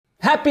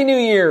Happy New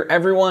Year,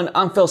 everyone.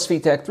 I'm Phil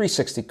Svitek,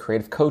 360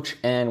 Creative Coach,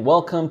 and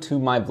welcome to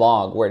my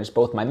vlog, where it is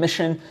both my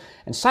mission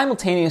and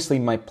simultaneously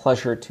my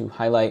pleasure to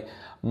highlight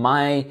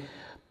my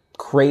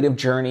creative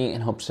journey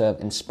in hopes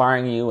of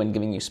inspiring you and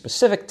giving you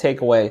specific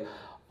takeaway,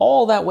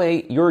 all that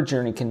way your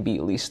journey can be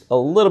at least a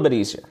little bit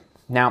easier.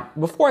 Now,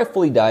 before I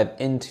fully dive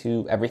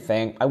into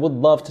everything, I would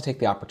love to take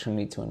the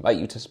opportunity to invite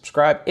you to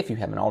subscribe if you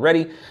haven't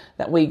already.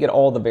 That way you get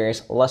all the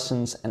various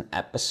lessons and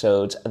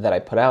episodes that I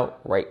put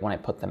out right when I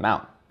put them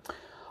out.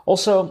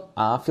 Also,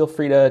 feel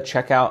free to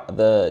check out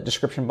the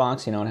description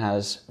box. It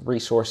has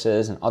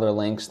resources and other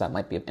links that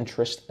might be of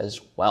interest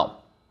as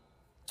well.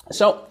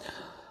 So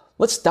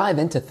let's dive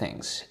into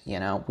things.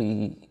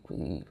 We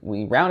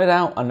rounded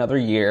out another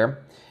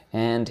year,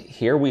 and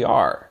here we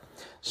are.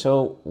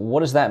 So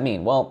what does that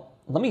mean? Well,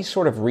 let me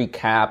sort of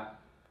recap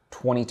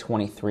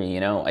 2023.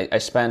 I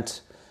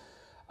spent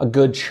a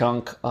good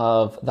chunk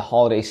of the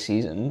holiday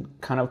season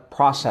kind of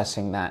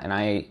processing that,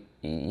 and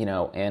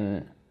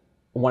in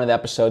one of the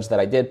episodes that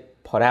I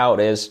did put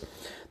out is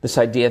this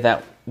idea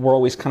that we're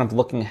always kind of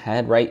looking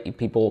ahead, right?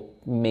 People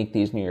make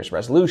these New Year's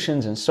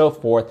resolutions and so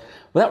forth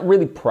without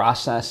really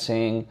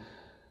processing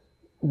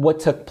what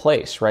took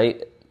place,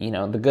 right?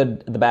 The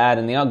good, the bad,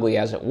 and the ugly,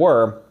 as it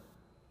were,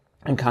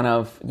 and kind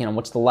of,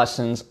 what's the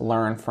lessons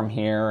learned from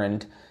here,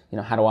 and,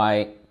 how do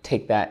I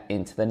take that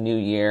into the new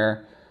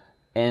year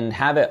and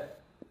have it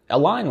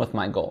align with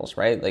my goals,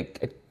 right?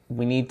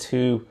 We need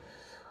to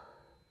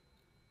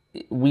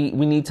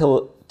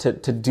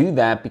do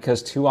that,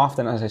 because too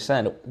often, as I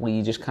said,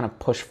 we just kind of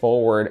push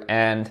forward,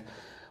 and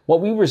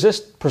what we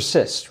resist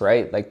persists,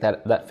 right? Like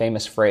that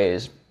famous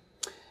phrase.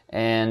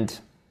 And,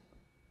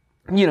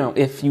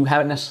 if you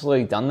haven't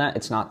necessarily done that,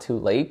 it's not too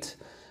late.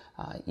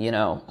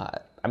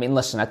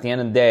 Listen, at the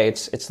end of the day,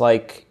 it's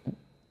like,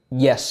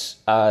 yes,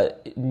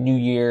 New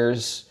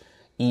Year's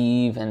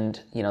Eve and,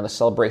 the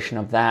celebration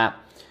of that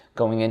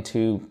going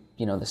into,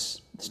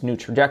 this new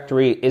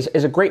trajectory is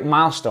a great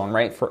milestone,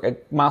 right?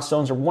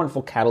 Milestones are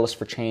wonderful catalysts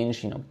for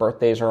change.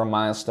 Birthdays are a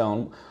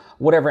milestone,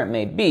 whatever it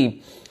may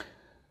be.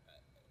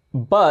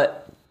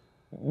 But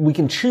we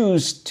can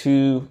choose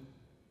to,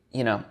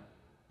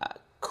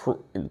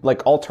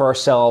 alter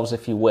ourselves,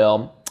 if you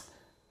will,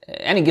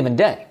 any given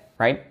day,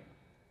 right?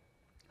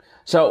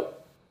 So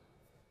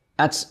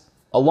that's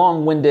a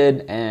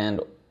long-winded and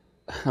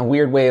a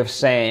weird way of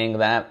saying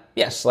that,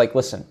 yes,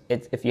 listen,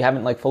 if you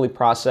haven't fully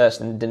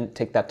processed and didn't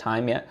take that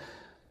time yet,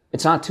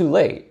 it's not too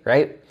late,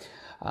 right?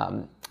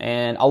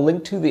 And I'll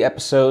link to the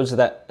episodes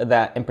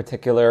that in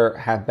particular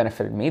have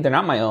benefited me. They're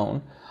not my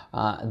own.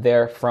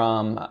 They're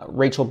from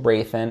Rachel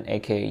Brathen,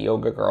 aka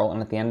Yoga Girl,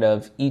 and at the end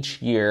of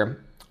each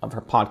year of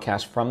her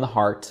podcast, From the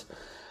Heart,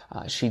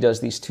 she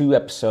does these two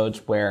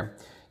episodes where,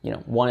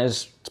 one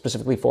is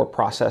specifically for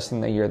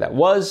processing the year that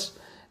was,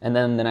 and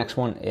then the next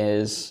one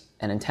is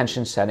an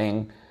intention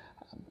setting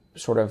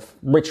sort of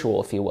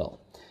ritual, if you will.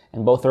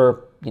 And both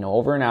are,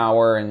 over an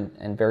hour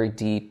and very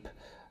deep,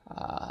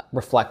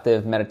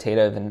 reflective,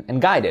 meditative,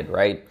 and guided,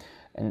 right?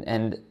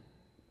 And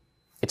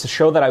it's a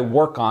show that I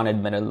work on,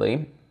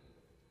 admittedly,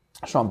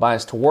 so I'm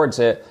biased towards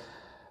it.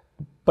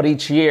 But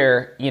each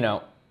year,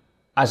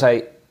 as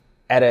I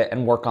edit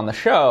and work on the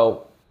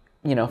show,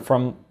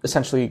 from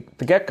essentially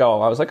the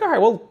get-go, I was like, all right,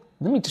 well,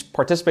 let me just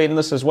participate in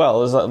this as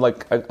well. It's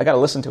like, I got to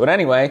listen to it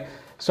anyway,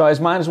 so I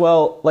might as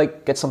well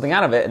get something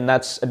out of it. And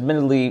that's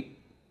admittedly,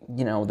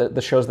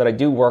 the shows that I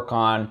do work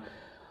on,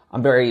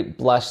 I'm very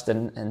blessed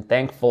and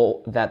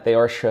thankful that they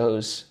are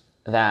shows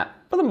that,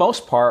 for the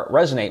most part,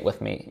 resonate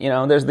with me.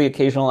 There's the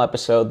occasional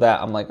episode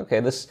that I'm like, okay,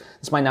 this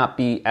might not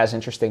be as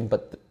interesting,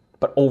 but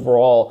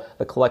overall,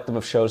 the collective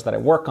of shows that I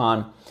work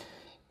on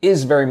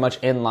is very much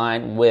in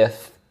line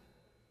with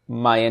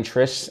my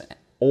interests,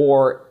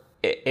 or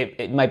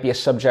it might be a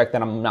subject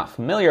that I'm not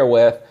familiar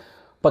with,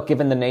 but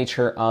given the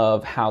nature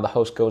of how the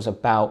host goes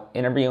about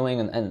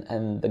interviewing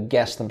and the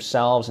guests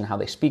themselves and how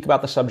they speak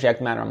about the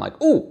subject matter, I'm like,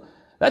 ooh,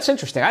 that's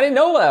interesting. I didn't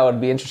know I would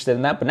be interested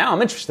in that, but now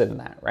I'm interested in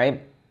that,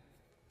 right?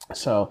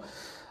 So,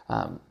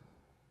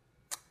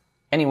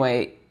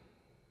 anyway,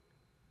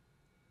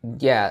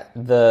 yeah,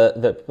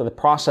 the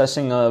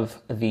processing of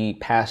the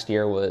past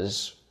year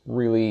was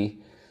really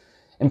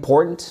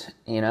important,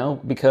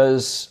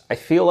 because I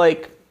feel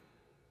like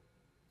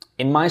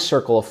in my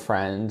circle of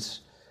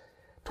friends,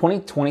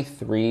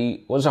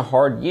 2023 was a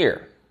hard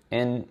year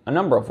in a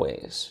number of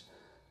ways.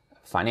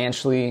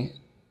 Financially,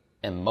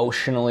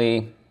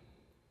 emotionally,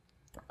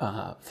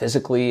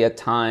 physically at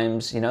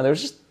times. There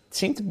just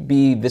seemed to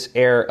be this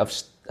air of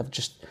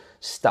just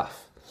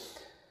stuff.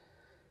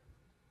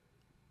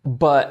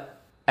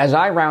 But as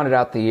I rounded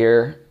out the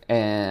year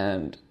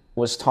and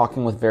was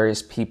talking with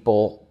various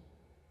people,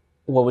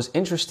 what was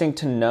interesting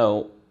to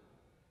note,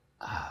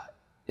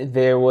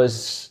 there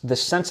was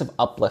this sense of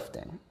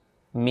uplifting,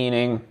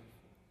 meaning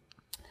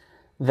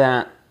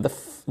that the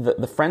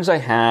friends I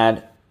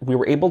had, we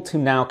were able to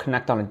now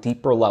connect on a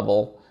deeper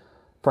level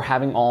for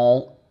having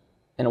all,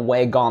 in a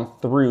way, gone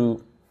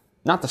through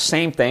not the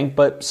same thing,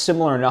 but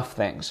similar enough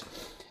things.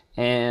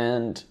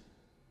 And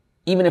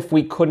even if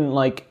we couldn't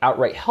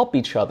outright help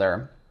each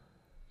other,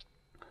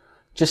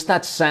 just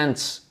that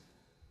sense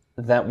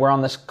that we're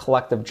on this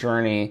collective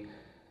journey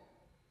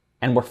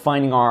and we're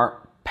finding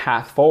our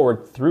path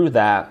forward through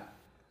that,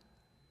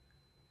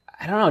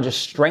 I don't know,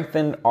 just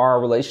strengthened our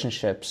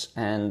relationships.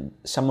 And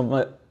some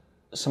of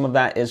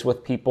that is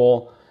with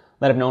people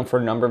that I've known for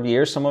a number of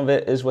years. Some of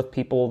it is with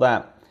people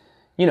that,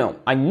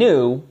 I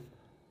knew,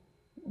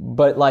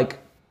 but like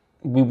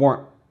we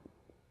weren't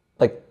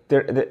like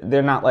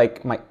they're not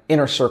like my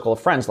inner circle of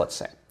friends, let's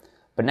say.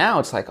 But now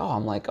it's like,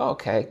 I'm like,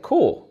 okay,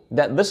 cool.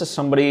 That this is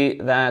somebody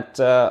that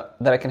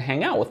I can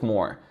hang out with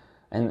more,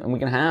 and we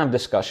can have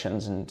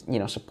discussions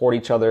and support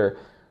each other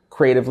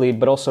creatively,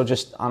 but also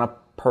just on a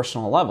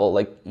personal level.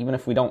 Like even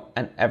if we don't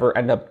ever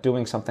end up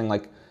doing something,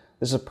 like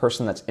this is a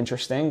person that's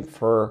interesting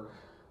for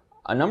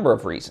a number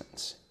of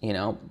reasons,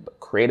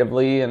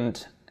 creatively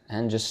and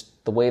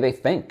just the way they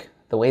think,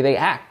 the way they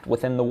act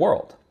within the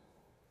world.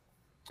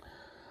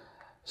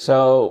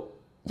 So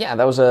yeah,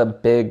 that was a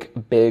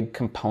big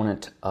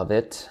component of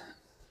it.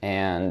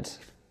 And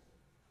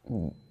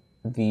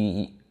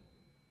the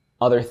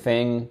other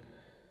thing,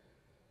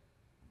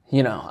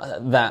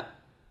 that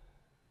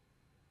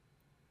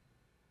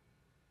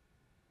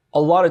a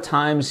lot of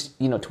times,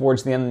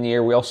 towards the end of the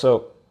year, we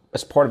also,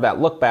 as part of that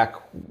look back,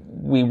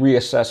 we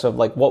reassess of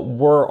like what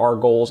were our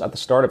goals at the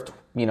start of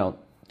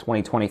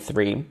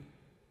 2023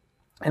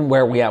 and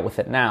where are we at with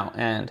it now.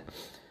 And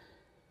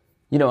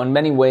in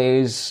many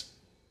ways,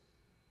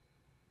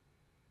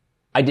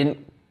 I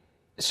didn't,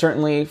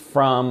 certainly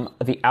from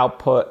the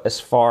output as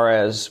far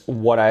as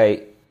what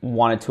I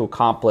wanted to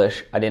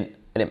accomplish, I didn't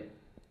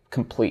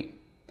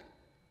complete.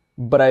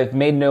 But I've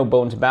made no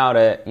bones about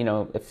it,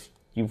 if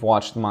you've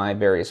watched my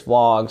various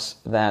vlogs,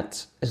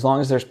 that as long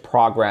as there's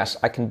progress,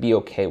 I can be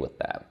okay with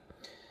that.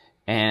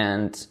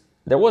 And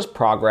there was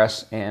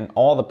progress in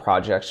all the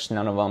projects.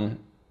 None of them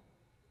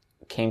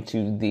came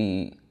to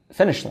the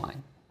finish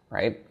line,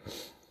 right?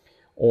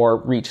 Or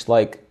reached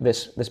like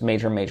this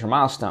major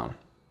milestone.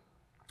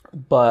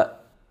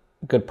 But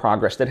good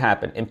progress did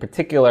happen. In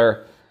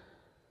particular,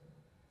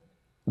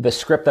 the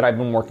script that I've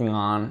been working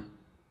on,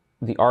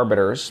 The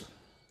Arbiters,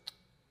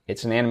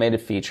 it's an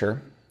animated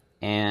feature,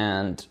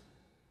 and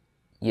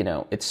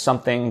it's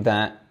something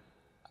that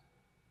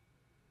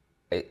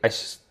I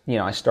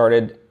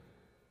started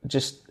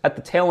just at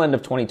the tail end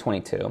of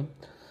 2022,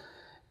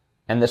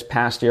 and this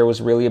past year was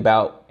really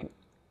about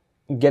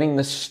getting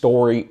the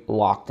story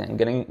locked in,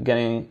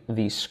 getting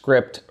the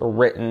script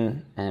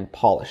written and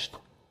polished.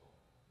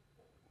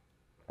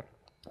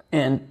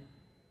 And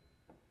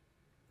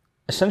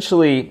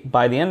essentially,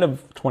 by the end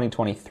of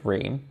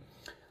 2023,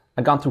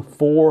 I'd gone through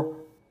 4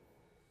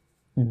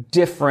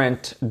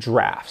 different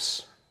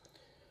drafts.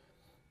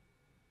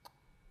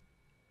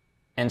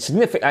 And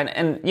significant,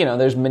 and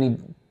there's many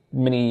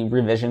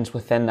revisions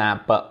within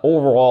that, but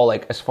overall,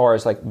 like as far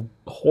as like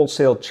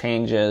wholesale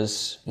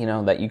changes,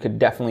 that you could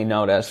definitely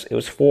notice, it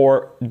was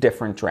 4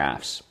 different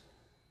drafts.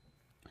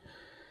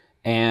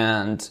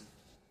 And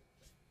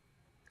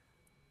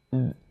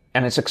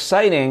it's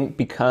exciting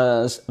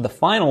because the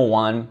final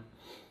one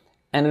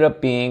ended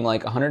up being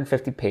like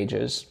 150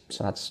 pages.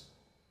 So that's,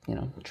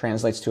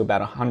 translates to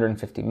about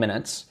 150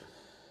 minutes,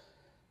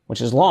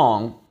 which is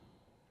long,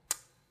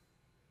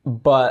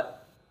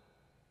 but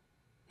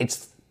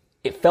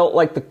it felt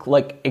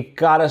like it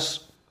got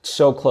us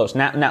so close.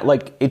 Now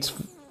like it's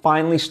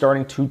finally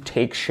starting to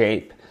take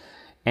shape,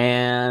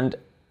 and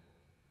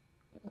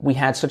we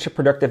had such a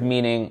productive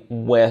meeting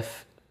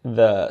with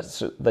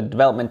the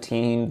development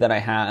team that I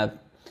have.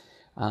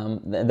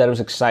 That was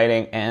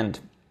exciting, and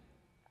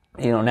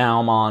now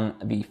I'm on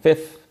the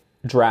 5th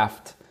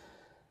draft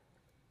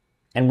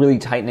and really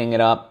tightening it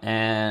up.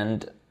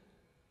 And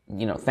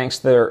thanks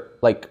to their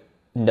like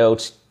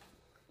notes,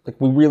 like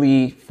we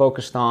really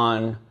focused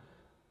on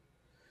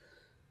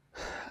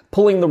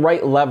pulling the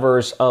right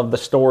levers of the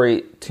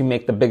story to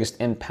make the biggest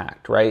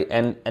impact, right?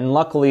 And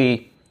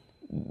luckily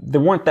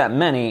there weren't that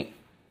many.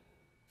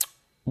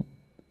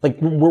 Like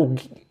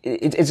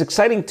it's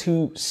exciting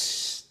to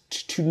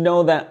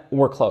know that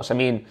we're close. I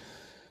mean,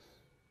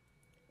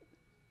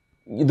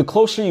 the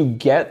closer you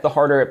get, the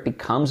harder it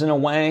becomes in a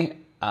way.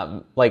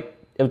 Like,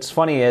 what's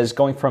funny is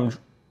going from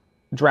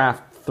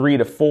draft 3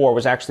 to 4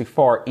 was actually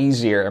far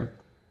easier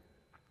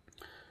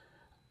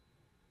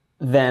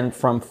than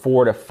from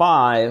 4 to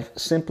 5,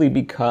 simply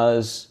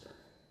because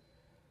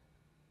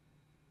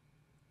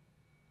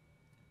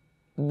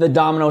the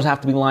dominoes have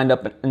to be lined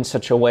up in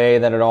such a way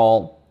that it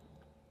all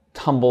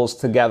tumbles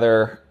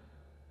together,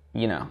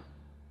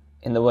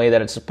 in the way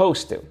that it's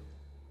supposed to.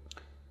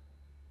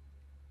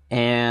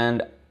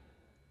 And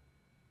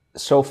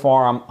so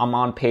far, I'm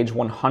on page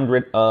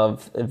 100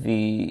 of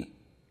the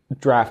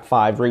draft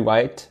 5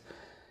 rewrite.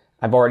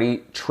 I've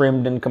already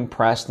trimmed and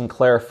compressed and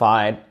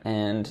clarified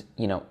and,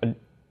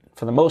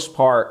 for the most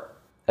part,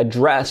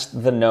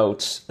 addressed the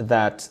notes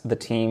that the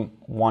team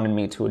wanted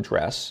me to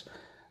address.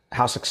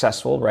 How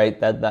successful, right?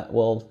 That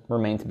will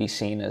remain to be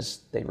seen as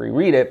they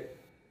reread it.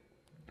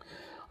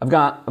 I've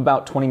got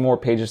about 20 more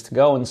pages to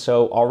go, and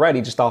so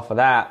already, just off of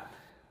that,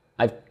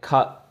 I've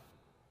cut,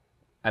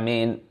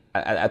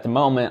 at the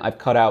moment, I've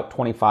cut out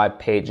 25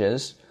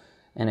 pages,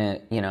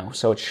 and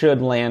so it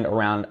should land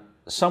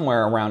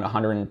somewhere around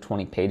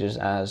 120 pages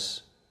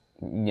as,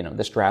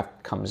 this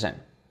draft comes in,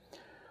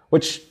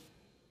 which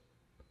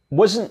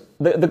wasn't,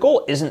 the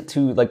goal isn't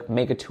to like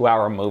make a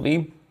 2-hour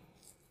movie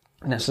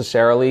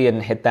necessarily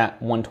and hit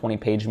that 120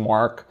 page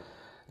mark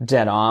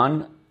dead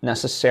on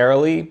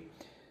necessarily,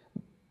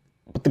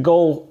 but the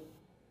goal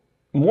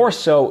more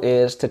so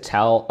is to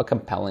tell a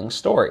compelling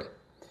story.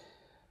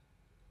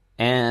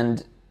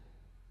 And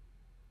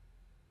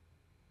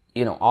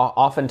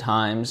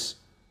oftentimes,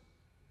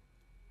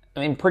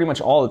 pretty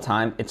much all the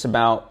time, it's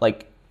about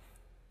like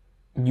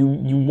you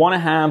want to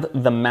have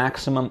the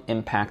maximum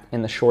impact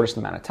in the shortest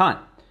amount of time,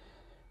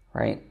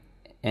 right?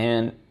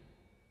 And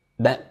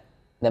that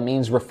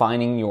means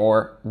refining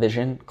your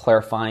vision,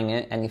 clarifying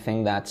it,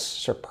 anything that's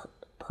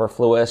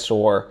superfluous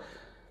or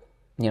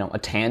a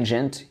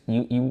tangent.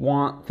 You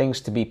want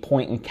things to be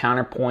point and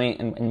counterpoint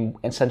and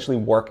essentially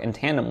work in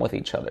tandem with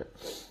each other.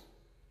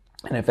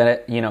 And if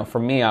it, for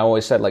me, I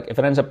always said, like, if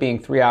it ends up being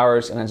 3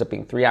 hours, it ends up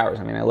being 3 hours.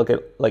 I look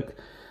at, like,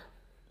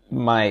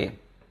 my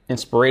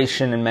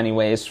inspiration in many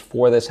ways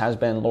for this has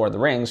been Lord of the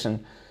Rings,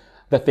 and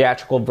the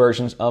theatrical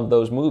versions of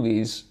those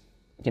movies,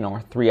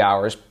 are 3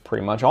 hours,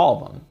 pretty much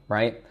all of them,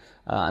 right?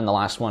 And the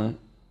last one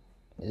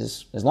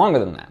is longer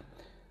than that.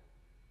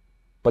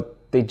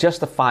 But they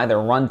justify their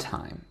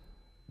runtime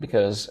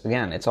because,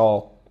 again, it's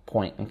all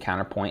point and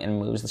counterpoint and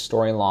moves the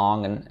story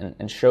along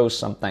and shows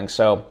something.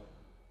 So,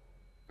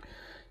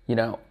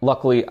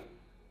 luckily,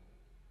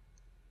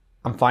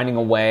 I'm finding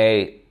a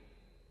way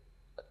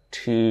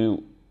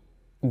to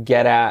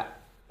get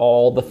at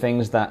all the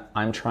things that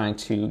I'm trying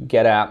to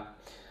get at.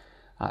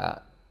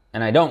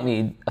 And I don't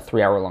need a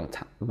 3-hour long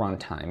run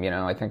time.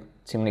 I think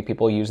too many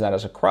people use that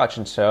as a crutch.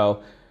 And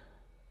so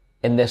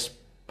in this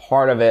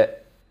part of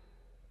it,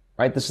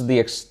 right, this is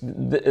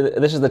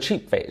the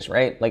cheap phase,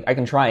 right? Like, I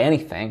can try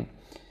anything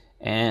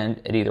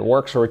and it either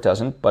works or it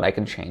doesn't, but I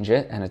can change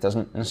it, and it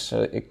doesn't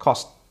necessarily, it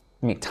costs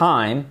me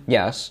time,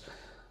 yes,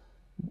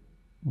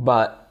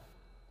 but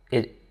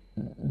as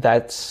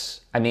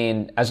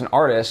an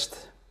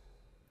artist,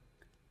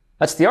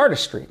 that's the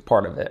artistry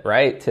part of it,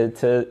 right?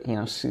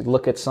 To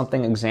look at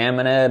something,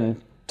 examine it,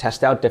 and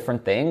test out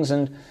different things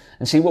and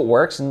see what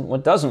works and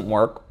what doesn't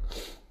work.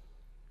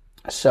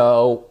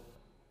 So,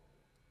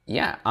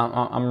 yeah,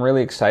 I'm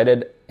really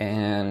excited,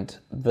 and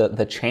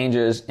the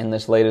changes in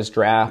this latest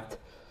draft,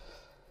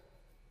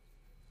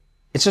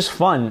 it's just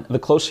fun. The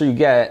closer you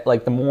get,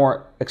 like, the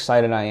more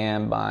excited I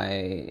am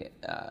by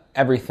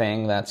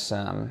everything that's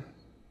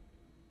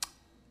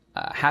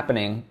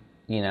happening,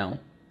 in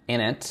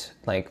it.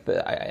 Like,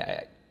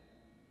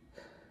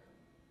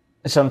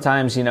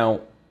 sometimes,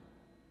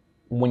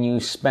 when you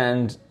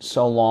spend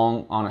so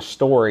long on a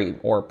story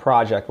or a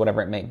project,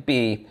 whatever it may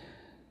be,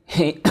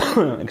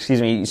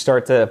 excuse me, you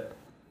start to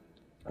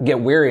get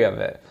weary of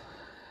it.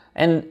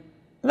 And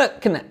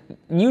that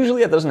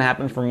doesn't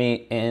happen for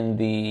me in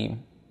the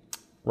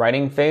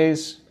writing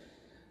phase.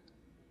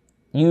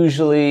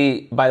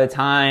 Usually by the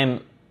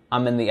time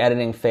I'm in the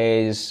editing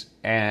phase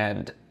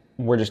and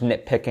we're just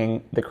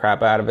nitpicking the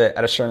crap out of it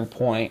at a certain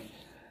point,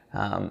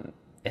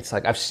 it's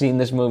like, I've seen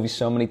this movie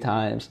so many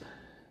times.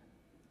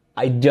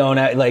 I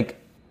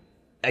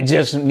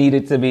just need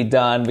it to be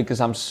done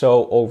because I'm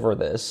so over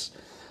this.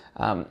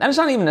 And it's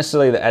not even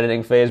necessarily the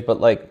editing phase,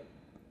 but like,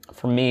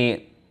 for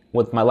me,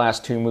 with my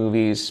last 2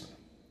 movies,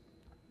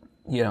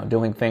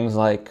 doing things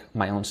like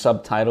my own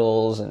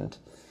subtitles and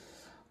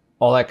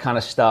all that kind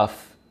of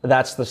stuff,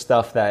 that's the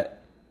stuff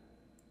that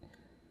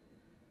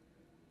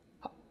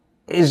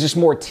is just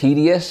more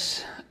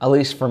tedious, at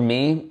least for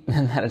me,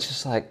 and that it's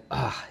just like,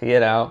 but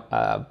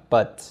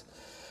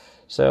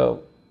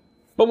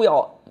we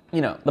all,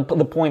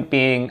 the point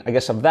being, I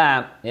guess, of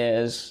that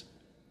is,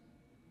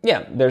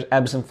 yeah, there's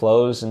ebbs and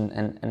flows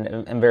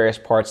and various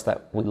parts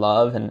that we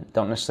love and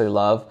don't necessarily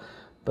love,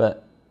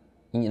 but,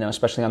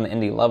 especially on the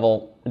indie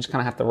level, we just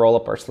kind of have to roll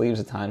up our sleeves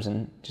at times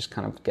and just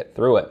kind of get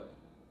through it.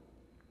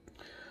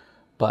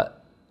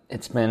 But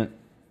it's been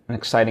an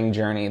exciting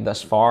journey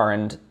thus far,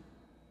 and,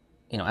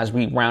 as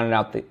we rounded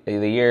out the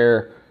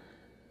year,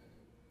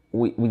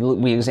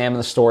 we examined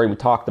the story, we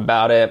talked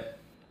about it,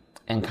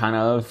 and kind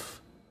of,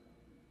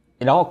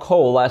 it all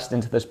coalesced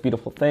into this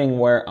beautiful thing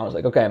where I was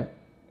like, okay,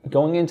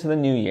 going into the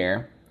new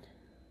year,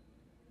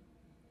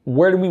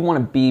 where do we want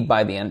to be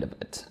by the end of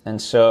it?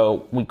 And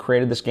so we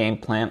created this game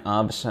plan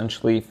of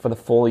essentially for the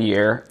full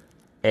year,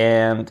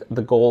 and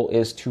the goal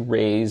is to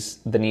raise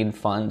the needed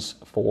funds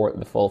for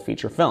the full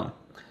feature film.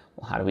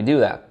 Well, how do we do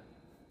that?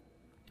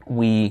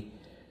 We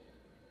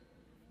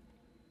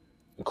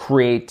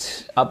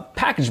create a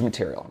package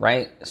material,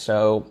 right?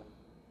 So,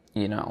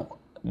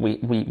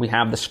 we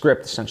have the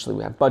script, essentially.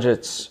 We have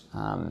budgets,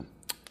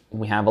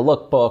 we have a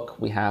lookbook,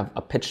 we have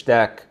a pitch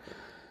deck,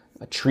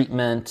 a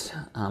treatment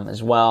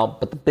as well.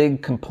 But the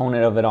big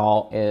component of it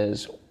all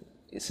is,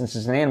 since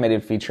it's an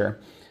animated feature,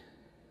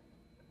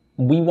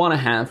 we want to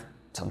have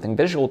something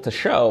visual to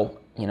show,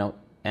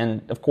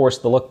 and of course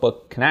the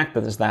lookbook can act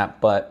as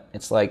that, but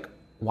it's like,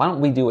 why don't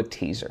we do a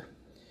teaser?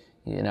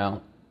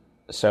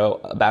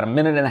 So about a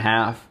minute and a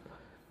half,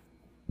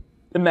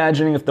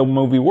 imagining if the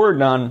movie were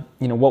done,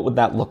 what would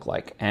that look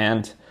like?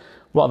 And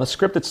while the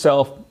script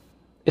itself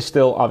is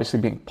still obviously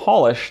being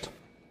polished,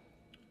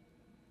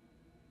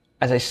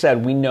 as I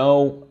said, we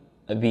know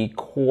the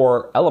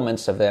core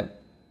elements of it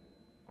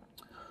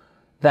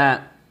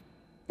that,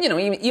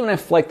 even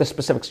if like the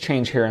specifics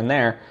change here and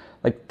there,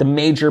 like the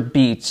major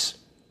beats,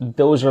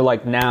 those are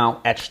like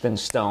now etched in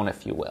stone,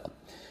 if you will.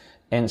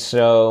 And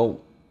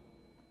so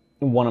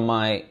one of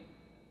my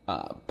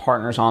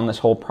partners on this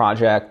whole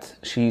project,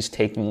 she's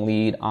taking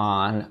lead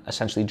on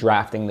essentially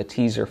drafting the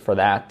teaser for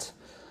that.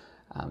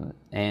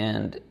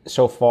 And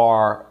so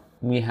far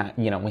we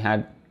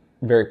had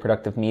very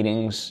productive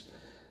meetings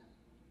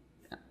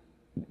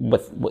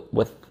with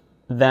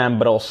them,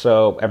 but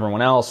also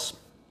everyone else,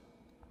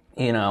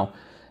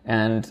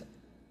 and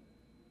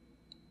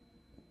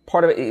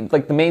part of it,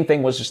 like the main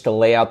thing was just to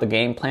lay out the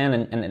game plan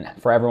and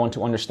for everyone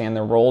to understand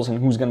their roles and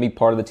who's going to be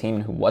part of the team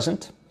and who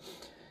wasn't.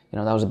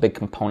 That was a big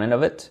component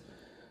of it.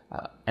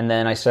 And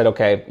then I said,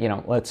 okay,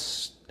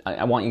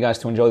 I want you guys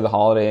to enjoy the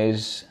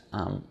holidays.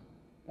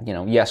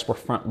 Yes, we're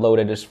front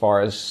loaded as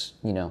far as,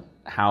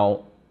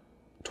 how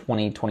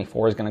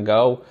 2024 is going to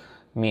go,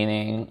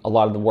 meaning a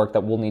lot of the work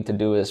that we'll need to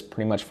do is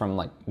pretty much from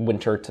like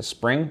winter to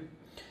spring.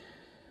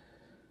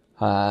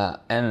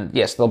 And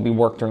yes, there'll be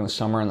work during the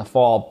summer and the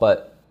fall,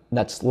 but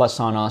that's less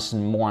on us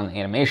and more on the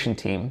animation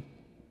team.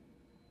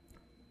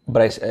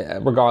 But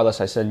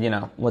regardless, I said,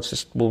 we'll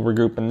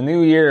regroup in the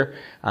new year,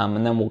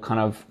 and then we'll kind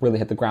of really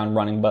hit the ground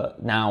running.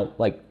 But now,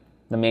 like,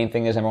 the main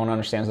thing is everyone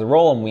understands the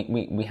role, and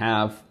we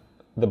have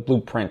the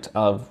blueprint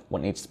of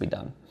what needs to be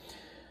done.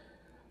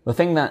 The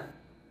thing that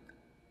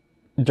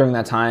during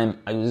that time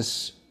I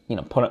was,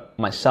 put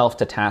myself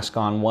to task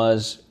on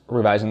was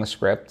revising the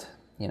script,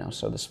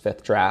 so this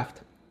 5th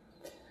draft.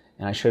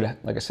 And I should,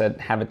 like I said,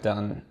 have it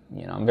done,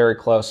 I'm very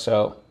close,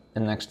 so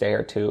in the next day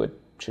or two it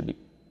should be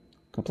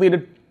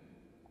completed.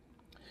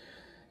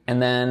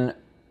 And then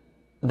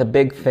the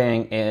big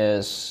thing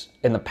is,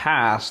 in the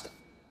past,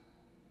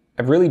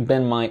 I've really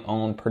been my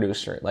own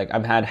producer. Like,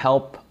 I've had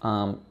help,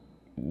 on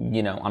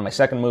my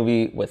second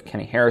movie with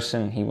Kenny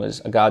Harrison. He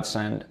was a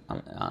godsend,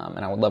 and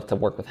I would love to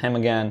work with him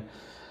again.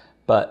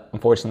 But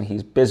unfortunately,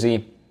 he's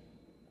busy.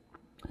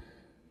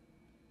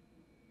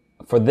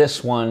 For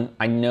this one,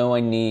 I know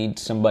I need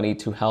somebody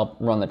to help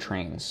run the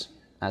trains,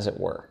 as it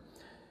were.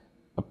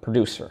 A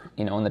producer,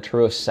 in the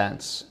truest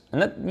sense.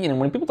 And that,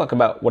 when people talk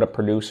about what a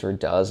producer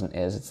does and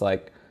is, it's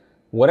like,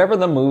 whatever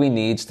the movie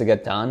needs to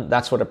get done,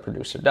 that's what a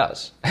producer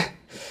does.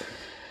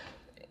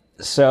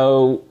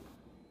 So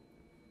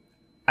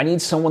I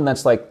need someone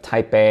that's like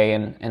type A,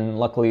 and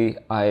luckily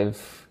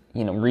I've,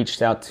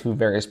 reached out to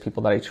various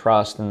people that I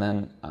trust, and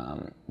then,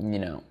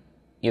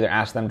 either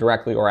ask them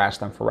directly or ask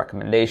them for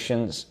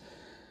recommendations.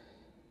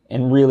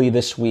 And really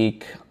this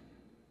week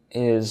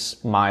is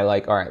my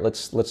like, all right,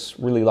 let's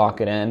really lock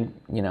it in.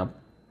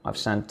 I've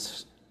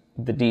sent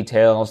the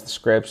details, the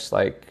scripts,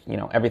 like,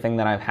 everything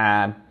that I've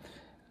had,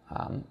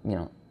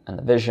 and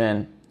the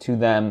vision to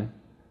them.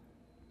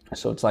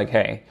 So it's like,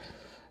 hey,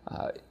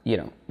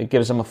 it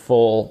gives them a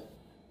full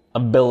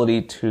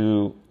ability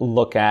to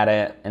look at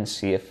it and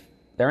see if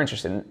they're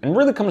interested. And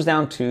really comes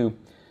down to,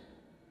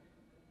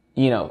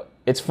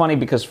 it's funny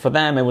because for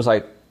them, it was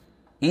like,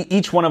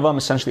 each one of them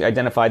essentially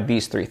identified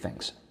these 3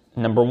 things.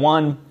 Number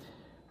 1,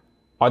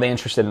 are they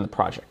interested in the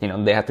project?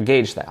 They have to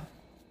gauge that.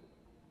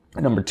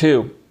 And number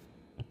 2,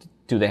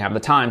 do they have the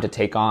time to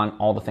take on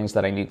all the things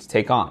that I need to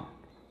take on?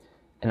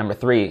 And number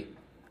 3,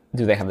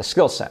 do they have the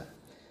skill set?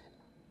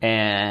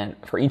 And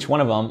for each one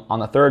of them, on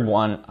the third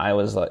one, I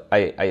was like,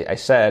 I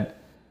said,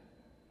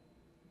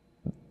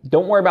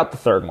 don't worry about the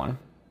third one.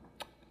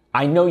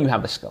 I know you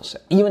have the skill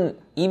set. Even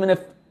if,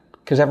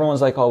 because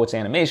everyone's like, oh, it's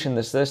animation,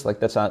 this,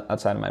 like that's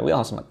outside of my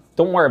wheelhouse. I'm like,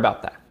 don't worry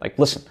about that. Like,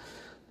 listen,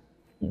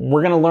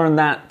 we're going to learn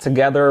that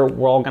together.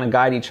 We're all going to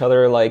guide each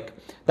other. Like,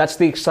 that's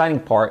the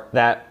exciting part,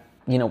 that,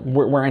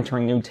 we're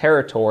entering new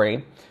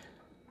territory,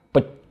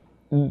 but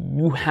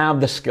you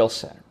have the skill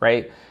set,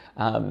 right?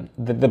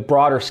 The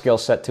broader skill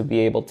set to be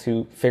able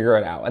to figure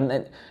it out.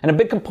 And a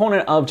big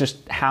component of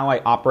just how I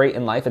operate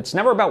in life, it's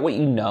never about what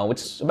you know.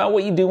 It's about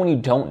what you do when you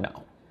don't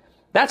know.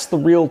 That's the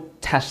real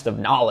test of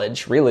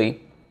knowledge,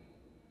 really.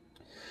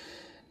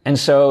 And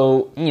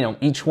so,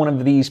 each one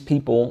of these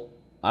people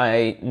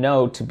I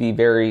know to be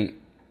very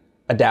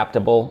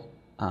adaptable,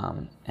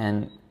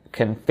 and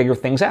can figure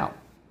things out.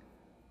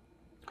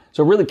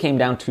 So it really came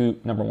down to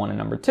number 1 and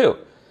number 2.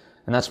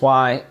 And that's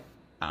why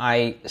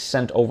I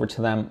sent over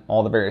to them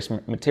all the various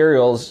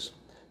materials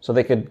so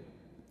they could,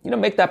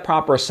 make that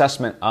proper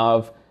assessment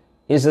of,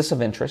 is this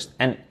of interest?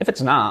 And if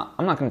it's not,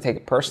 I'm not going to take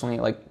it personally.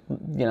 Like,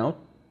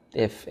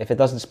 if it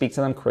doesn't speak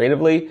to them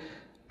creatively,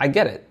 I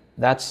get it.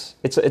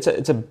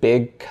 It's a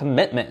big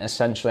commitment,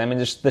 essentially. I mean,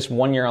 just this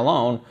 1 year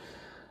alone,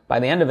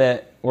 by the end of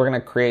it, we're going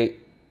to create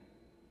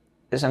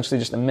essentially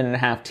just a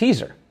 1.5-minute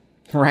teaser,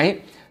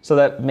 right? So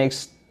that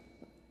makes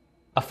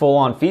a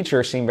full-on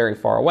feature seem very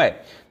far away.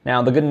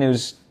 Now, the good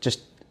news,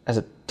 just as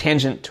a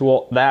tangent to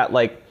all that,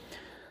 like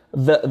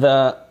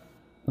the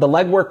the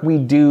legwork we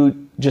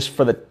do just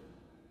for the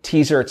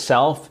teaser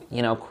itself,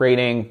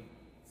 creating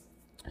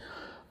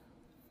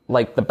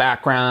like the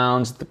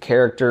backgrounds, the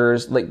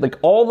characters, like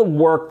all the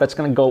work that's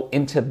going to go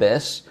into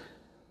this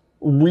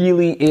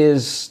really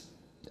is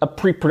a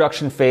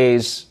pre-production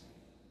phase.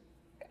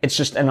 It's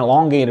just an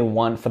elongated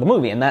one for the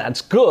movie. And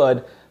that's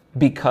good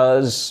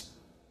because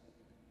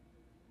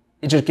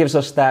it just gives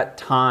us that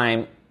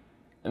time.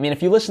 I mean,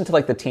 if you listen to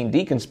like the Teen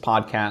Deacons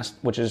podcast,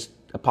 which is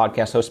a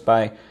podcast hosted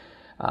by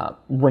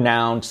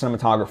renowned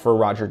cinematographer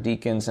Roger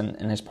Deakins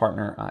and his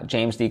partner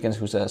James Deakins,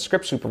 who's a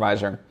script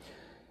supervisor,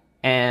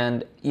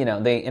 and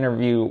they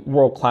interview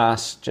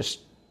world-class just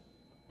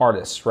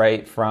artists,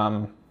 right?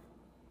 From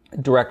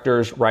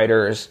directors,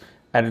 writers,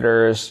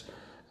 editors,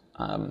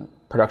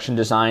 production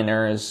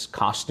designers,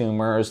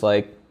 costumers,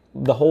 like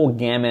the whole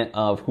gamut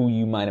of who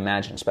you might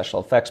imagine, special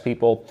effects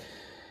people.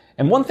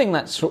 And one thing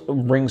that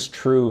rings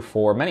true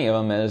for many of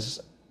them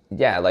is,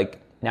 like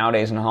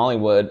nowadays in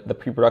Hollywood, the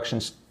pre-production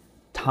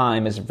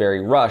time is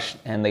very rushed,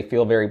 and they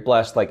feel very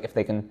blessed. Like if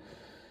they can,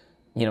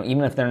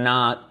 even if they're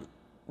not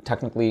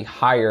technically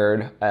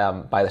hired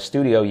by the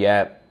studio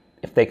yet,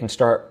 if they can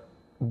start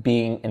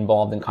being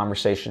involved in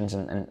conversations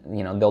and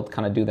they'll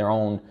kind of do their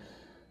own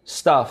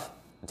stuff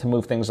to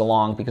move things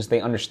along because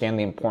they understand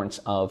the importance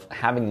of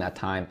having that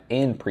time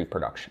in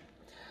pre-production.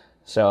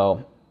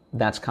 So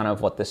that's kind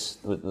of what this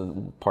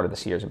part of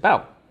this year is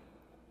about.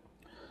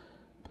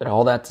 But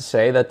all that to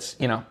say, that's,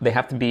 they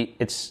have to be,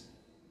 it's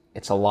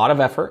a lot of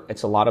effort,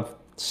 it's a lot of,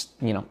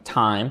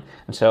 time,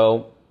 and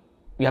so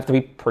you have to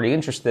be pretty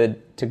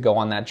interested to go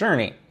on that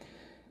journey.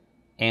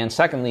 And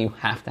secondly, you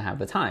have to have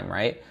the time,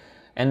 right?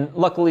 And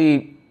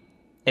luckily,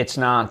 it's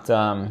not,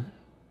 the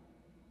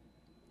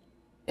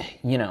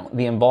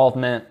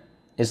involvement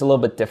is a little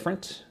bit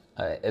different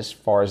as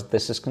far as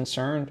this is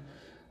concerned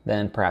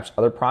than perhaps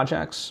other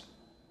projects.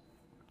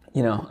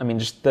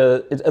 Just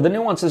the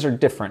nuances are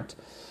different,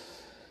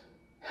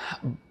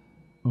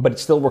 but it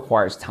still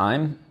requires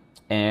time.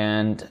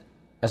 And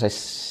as I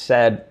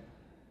said,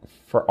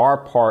 for our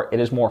part, it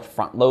is more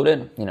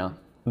front-loaded,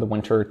 the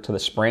winter to the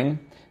spring,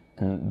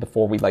 and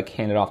before we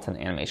hand it off to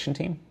the animation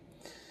team.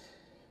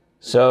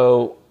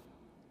 So,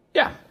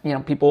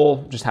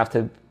 people just have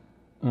to,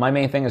 my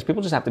main thing is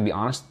people just have to be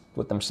honest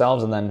with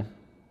themselves, and then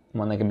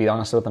when they can be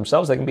honest with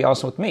themselves, they can be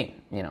honest with me.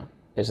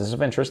 Is this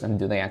of interest, and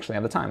do they actually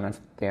have the time? And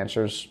if the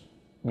answer is,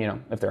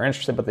 if they're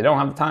interested but they don't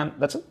have the time,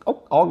 that's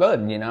all good,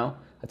 I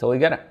totally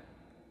get it.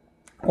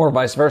 Or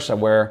vice versa,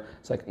 where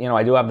it's like,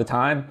 I do have the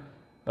time,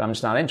 but I'm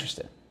just not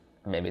interested.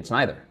 Or maybe it's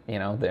neither,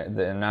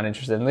 they're not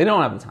interested and they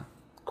don't have the time.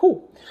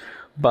 Cool.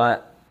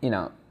 But,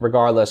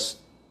 regardless,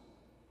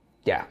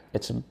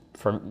 it's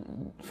for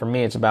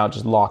me, it's about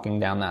just locking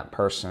down that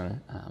person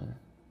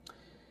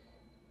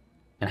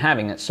and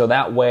having it. So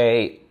that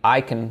way I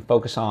can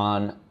focus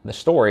on the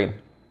story,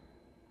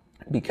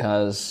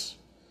 because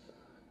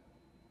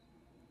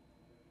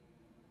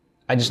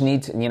I just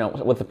need to,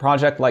 with a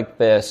project like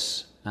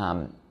this,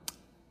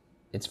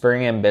 it's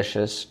very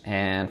ambitious,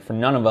 and for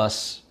none of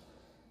us,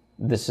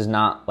 this is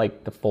not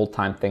like the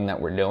full-time thing that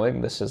we're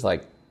doing. This is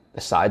like the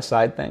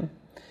side thing.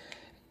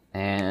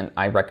 And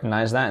I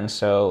recognize that, and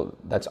so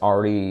that's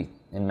already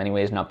in many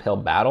ways an uphill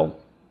battle,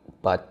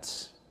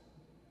 but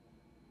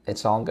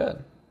it's all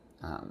good.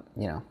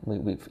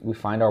 We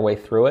find our way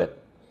through it,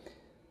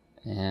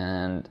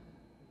 and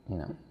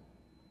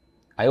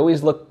I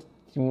always look.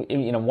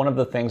 One of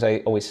the things I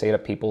always say to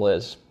people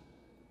is,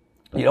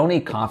 you don't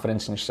need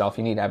confidence in yourself.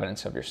 You need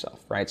evidence of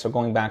yourself, right? So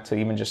going back to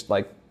even just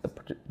like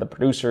the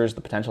producers,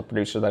 the potential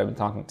producers that I've been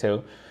talking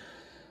to,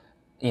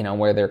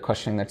 where they're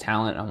questioning their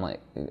talent, I'm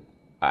like,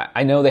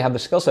 I know they have the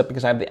skill set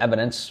because I have the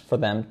evidence for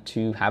them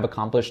to have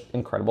accomplished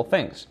incredible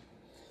things,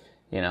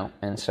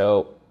 And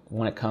so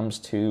when it comes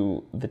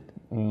to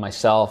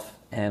myself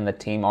and the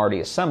team already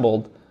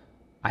assembled,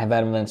 I have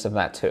evidence of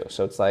that too.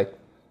 So it's like,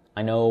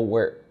 I know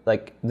where,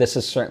 like, this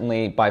is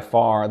certainly by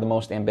far the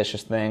most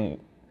ambitious thing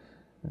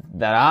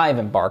that I've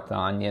embarked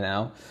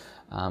on,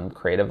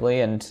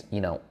 creatively, and,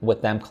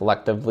 with them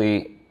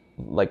collectively,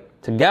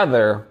 like,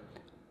 together,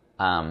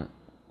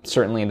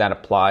 certainly that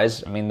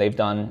applies. I mean, they've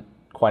done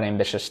quite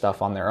ambitious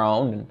stuff on their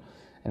own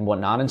and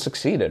whatnot and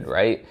succeeded,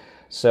 right?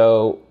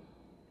 So,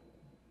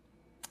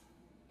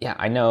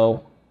 I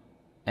know,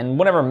 and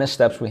whatever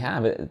missteps we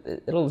have,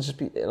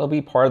 it'll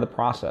be part of the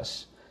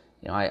process.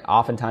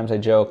 Oftentimes I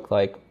joke,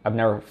 like, I've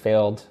never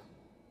failed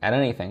at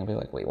anything. I'll be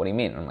like, wait, what do you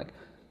mean? And I'm like,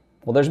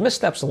 well, there's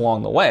missteps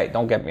along the way,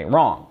 don't get me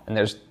wrong, and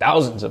there's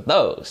thousands of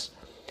those.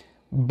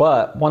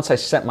 But once I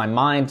set my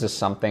mind to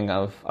something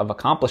of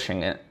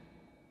accomplishing it,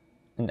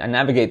 I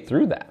navigate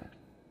through that.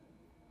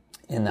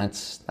 And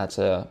that's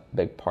a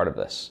big part of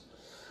this.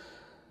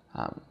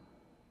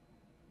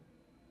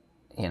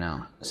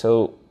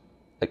 So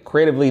like,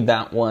 creatively,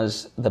 that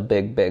was the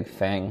big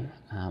thing.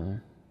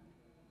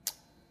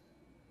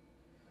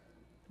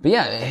 But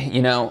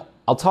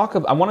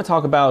I want to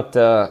talk about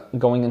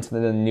going into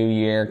the new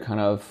year,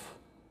 kind of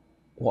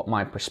what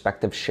my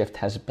perspective shift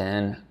has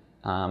been.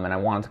 And I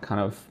wanted to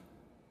kind of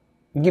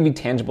give you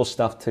tangible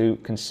stuff to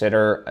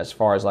consider as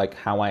far as like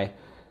how I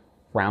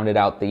rounded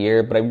out the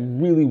year. But I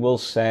really will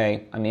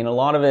say, I mean, a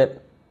lot of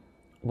it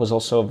was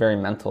also very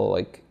mental.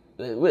 Like,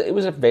 it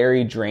was a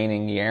very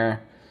draining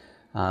year.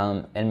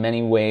 In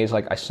many ways,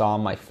 like, I saw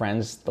my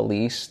friends the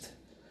least,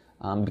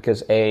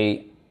 because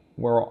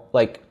we're,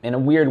 like, in a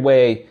weird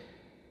way,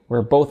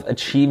 we're both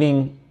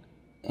achieving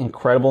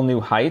incredible new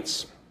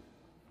heights,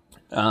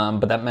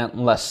 but that meant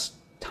less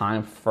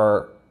time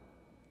for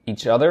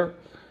each other,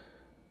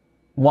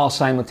 while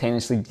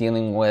simultaneously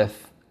dealing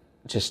with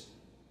just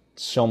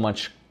so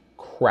much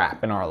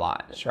crap in our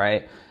lives,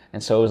 right?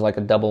 And so it was like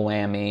a double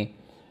whammy.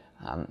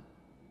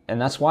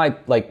 And that's why,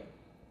 like,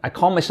 I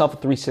call myself a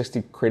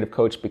 360 creative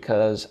coach,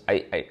 because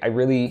I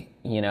really,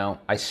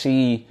 I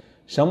see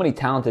so many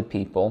talented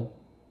people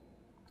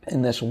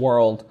in this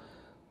world,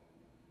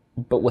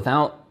 but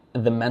without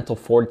the mental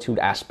fortitude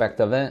aspect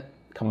of it,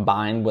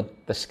 combined with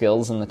the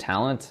skills and the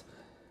talent,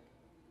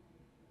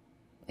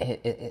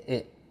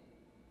 it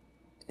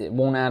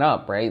won't add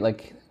up, right?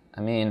 Like,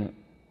 I mean,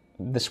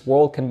 this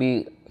world can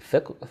be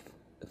fickle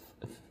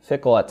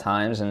at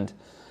times, and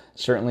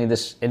certainly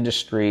this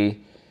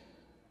industry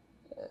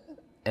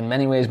in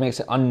many ways makes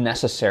it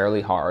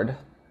unnecessarily hard.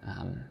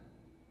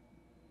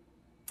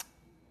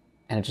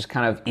 And it just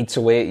kind of eats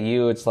away at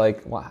you. It's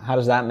like, well, how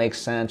does that make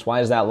sense? Why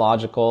is that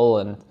logical?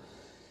 And,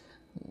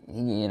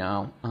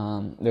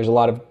 there's a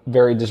lot of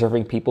very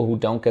deserving people who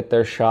don't get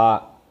their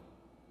shot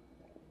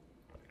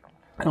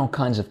and all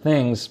kinds of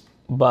things.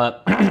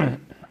 But,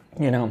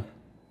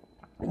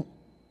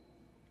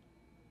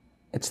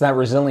 it's that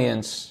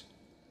resilience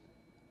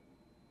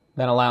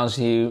that allows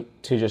you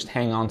to just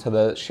hang on to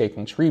the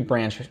shaking tree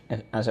branch,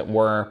 as it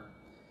were.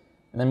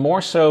 And then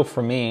more so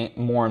for me,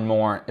 more and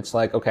more, it's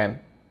like, okay,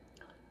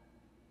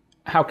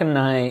 how can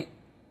I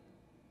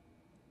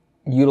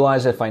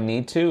utilize it if I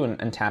need to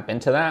and tap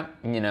into that,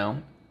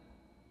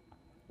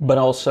 but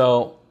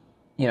also,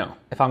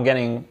 if I'm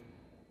getting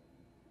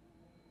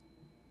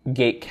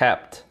gate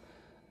kept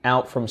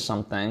out from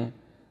something,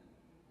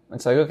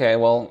 it's like, okay,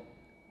 well,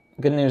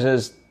 good news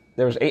is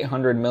there's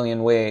 800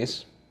 million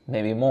ways,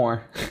 maybe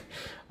more.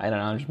 I don't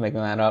know, I'm just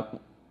making that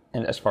up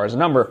and as far as a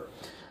number.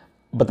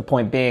 But the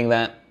point being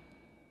that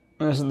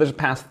there's a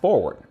path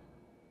forward.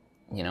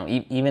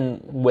 Even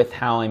with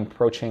how I'm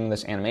approaching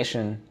this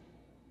animation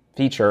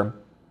feature,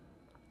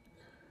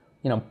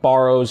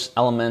 borrows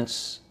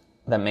elements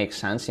that make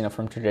sense,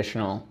 from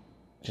traditional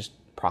just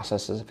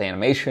processes of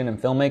animation and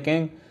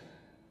filmmaking.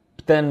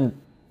 But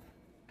then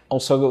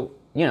also,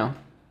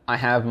 I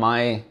have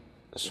my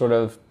sort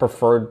of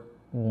preferred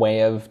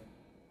way of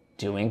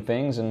doing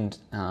things, and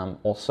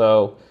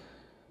also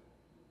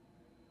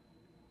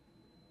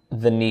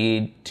the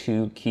need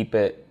to keep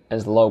it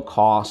as low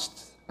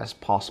cost as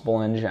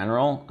possible in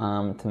general,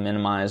 to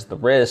minimize the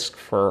risk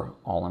for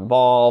all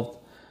involved,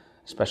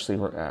 especially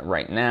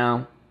right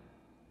now.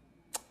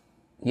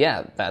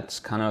 Yeah, that's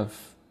kind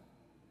of,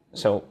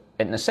 so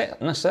it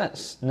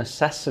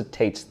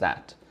necessitates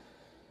that.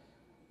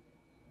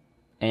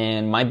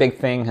 And my big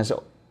thing has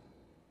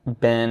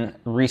been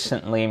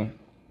recently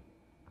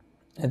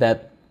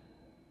that,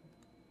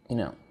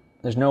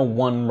 there's no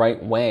one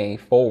right way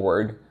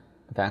forward.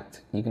 In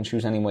fact, you can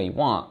choose any way you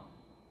want,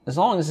 as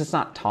long as it's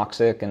not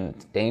toxic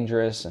and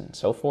dangerous and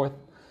so forth.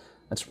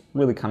 That's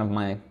really kind of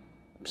my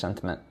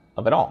sentiment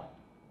of it all.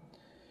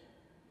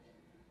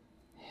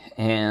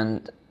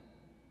 And,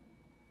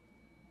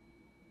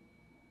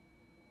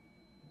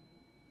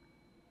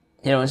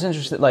 it's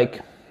interesting, like,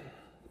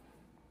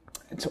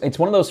 it's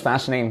one of those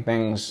fascinating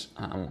things,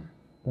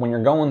 when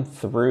you're going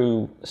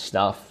through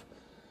stuff,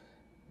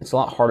 it's a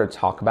lot harder to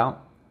talk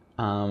about.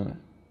 And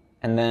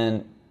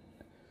then,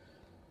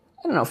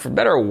 I don't know, for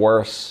better or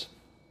worse,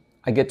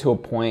 I get to a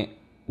point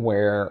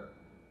where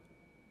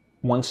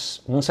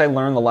once I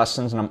learn the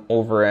lessons and I'm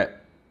over it,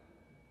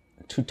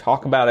 to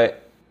talk about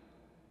it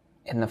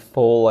in the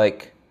full,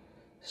 like,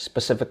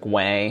 specific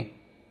way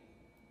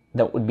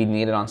that would be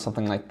needed on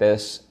something like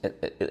this,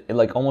 it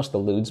like almost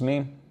eludes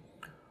me.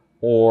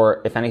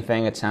 Or if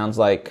anything, it sounds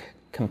like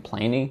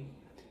complaining,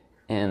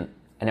 and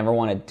I never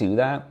want to do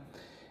that.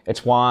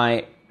 It's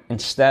why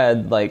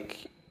instead,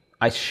 like,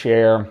 I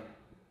share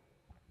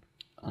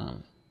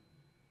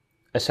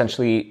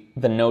essentially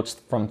the notes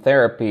from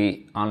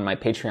therapy on my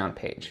Patreon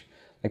page.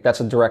 Like, that's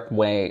a direct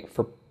way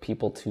for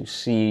people to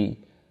see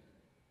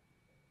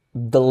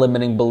the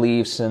limiting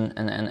beliefs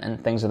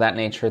and things of that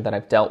nature that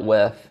I've dealt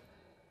with,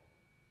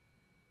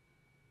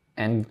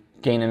 and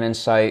gain an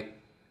insight,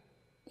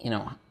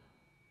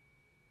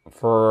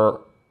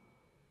 for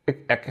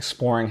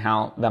exploring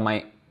how that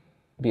might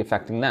be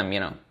affecting them.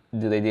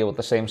 Do they deal with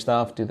the same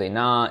stuff? Do they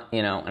not?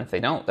 And if they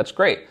don't, that's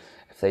great.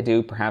 If they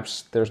do,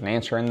 perhaps there's an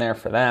answer in there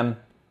for them.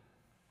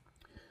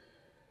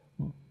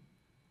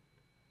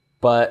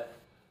 But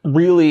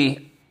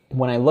really,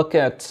 when I look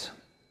at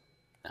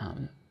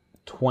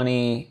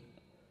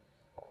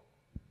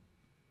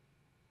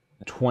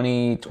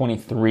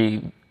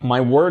 2023,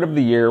 my word of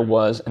the year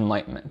was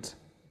enlightenment.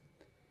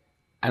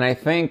 And I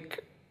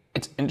think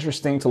it's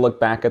interesting to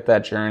look back at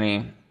that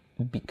journey,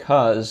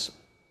 because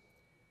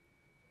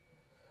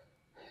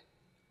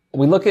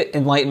we look at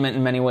enlightenment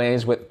in many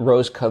ways with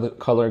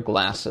rose-colored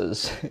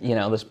glasses,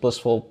 this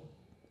blissful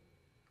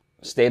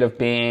state of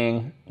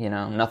being,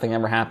 nothing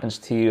ever happens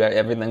to you,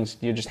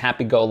 you're just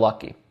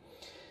happy-go-lucky.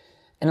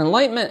 And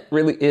enlightenment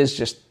really is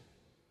just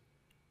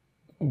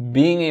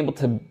being able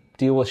to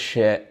deal with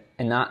shit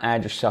and not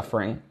add your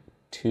suffering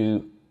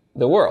to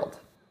the world.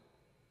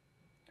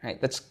 Right?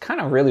 That's kind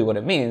of really what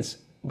it means,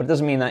 but it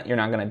doesn't mean that you're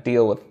not going to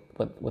deal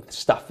with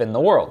stuff in the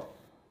world.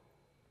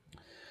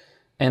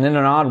 And in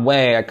an odd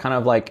way, I kind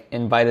of like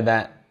invited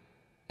that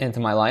into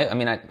my life. I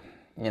mean,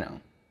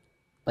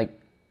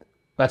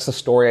 that's the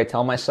story I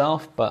tell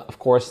myself, but of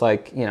course,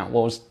 what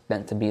was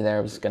meant to be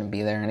there was going to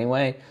be there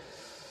anyway.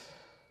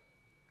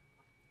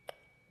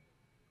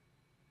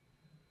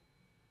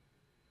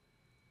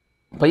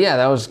 But yeah,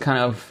 that was kind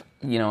of,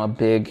 a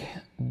big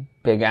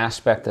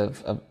aspect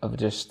of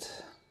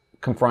just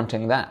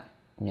confronting that,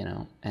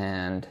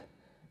 and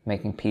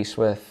making peace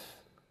with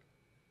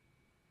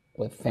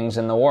things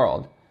in the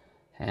world.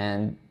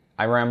 And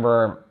I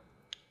remember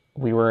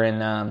we were in,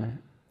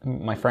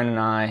 my friend and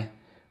I,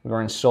 we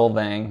were in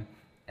Solvang,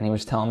 and he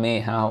was telling me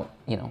how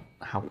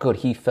good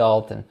he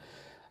felt and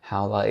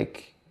how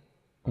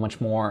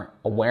much more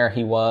aware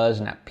he was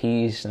and at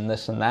peace and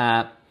this and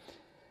that.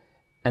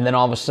 And then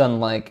all of a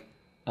sudden,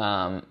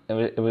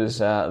 it was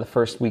the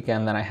first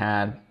weekend that I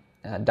had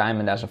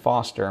Diamond as a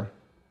foster,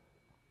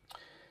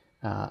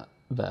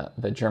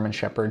 the German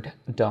Shepherd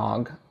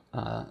dog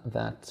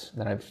that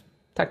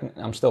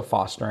I'm still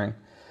fostering,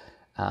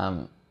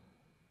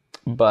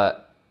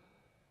 but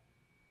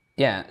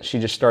yeah, she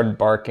just started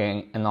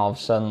barking, and all of a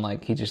sudden,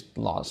 he just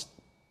lost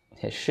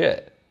his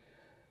shit,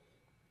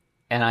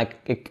 and I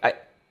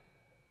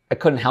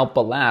couldn't help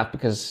but laugh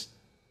because,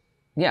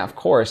 yeah, of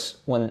course,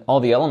 when all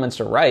the elements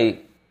are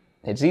right,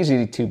 it's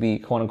easy to be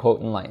quote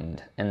unquote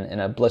enlightened and in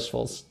a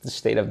blissful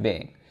state of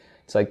being.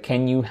 It's like,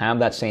 can you have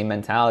that same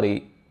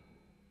mentality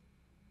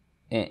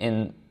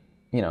in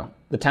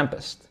the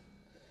tempest?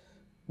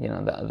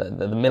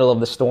 The middle of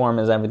the storm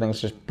as everything's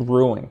just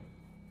brewing.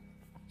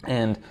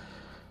 And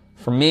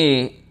for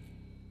me,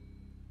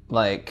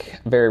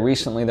 very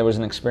recently, there was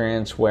an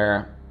experience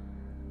where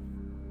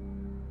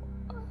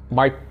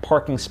my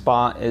parking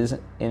spot is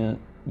in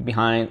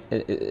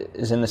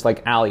this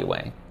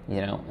alleyway,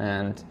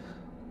 and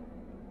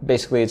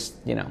basically it's,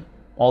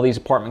 all these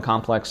apartment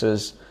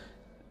complexes.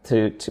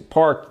 To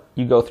park,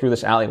 you go through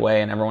this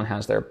alleyway, and everyone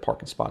has their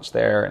parking spots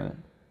there,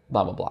 and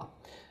blah, blah, blah.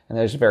 And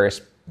there's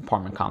various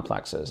apartment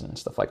complexes and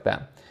stuff like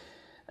that.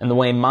 And the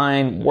way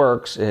mine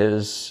works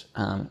is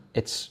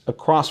it's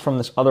across from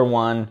this other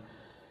one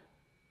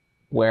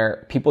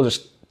where people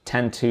just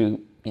tend to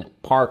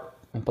park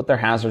and put their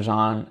hazards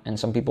on, and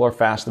some people are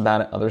fast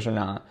about it, others are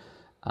not.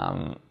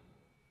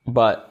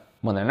 But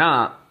when they're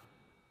not,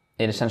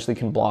 it essentially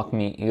can block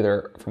me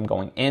either from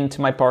going into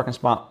my parking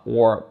spot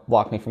or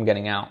block me from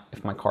getting out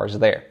if my car is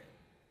there.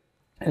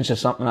 And it's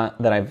just something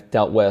that I've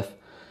dealt with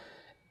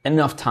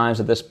enough times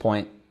at this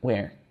point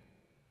where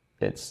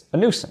it's a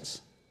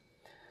nuisance.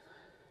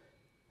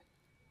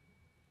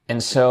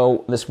 And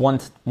so this one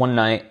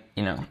night,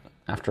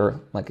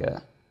 after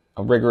a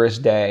rigorous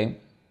day,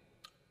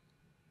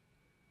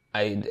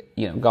 I'd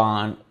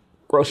gone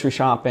grocery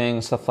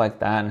shopping, stuff like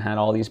that, and had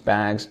all these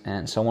bags,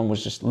 and someone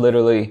was just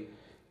literally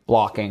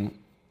blocking.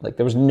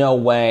 There was no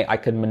way I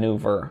could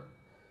maneuver.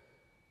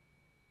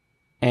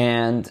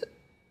 And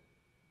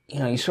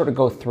you sort of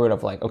go through it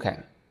of okay,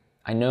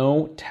 I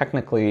know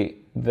technically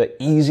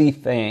the easy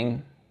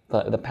thing,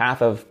 the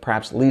path of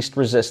perhaps least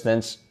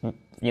resistance,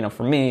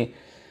 for me,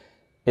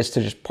 is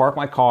to just park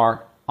my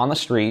car on the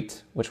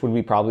street, which would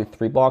be probably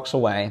 3 blocks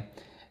away,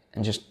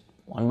 and just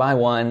one by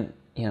one,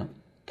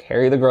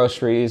 carry the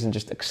groceries and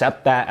just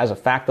accept that as a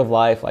fact of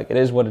life. It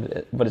is what it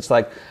is. But it's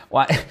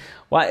why,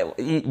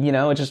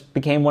 it just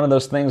became one of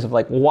those things of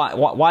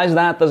why is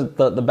that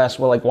the best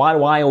way? Why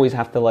do I always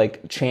have to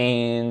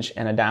change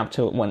and adapt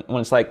to it when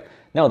it's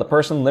no, the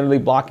person literally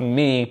blocking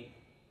me,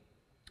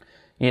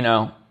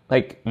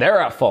 they're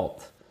at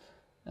fault.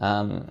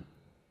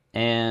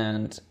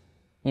 And,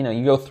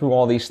 you go through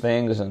all these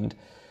things and,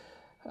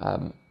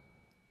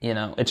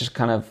 it just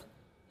kind of,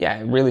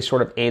 it really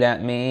sort of ate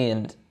at me.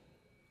 And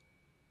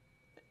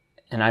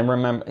I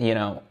remember,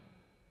 I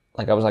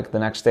was the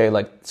next day,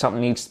 something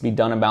needs to be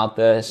done about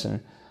this.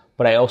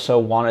 But I also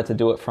wanted to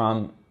do it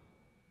from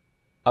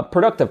a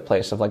productive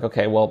place of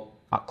okay, well,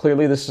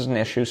 clearly this is an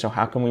issue. So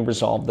how can we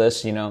resolve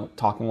this?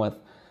 Talking with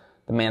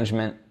the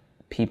management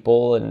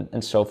people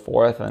and so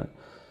forth,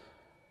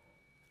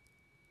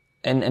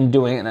 and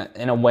doing it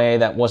in a way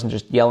that wasn't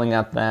just yelling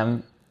at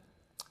them.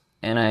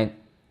 And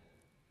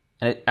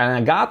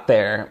I got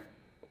there,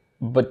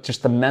 but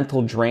just the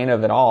mental drain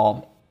of it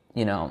all,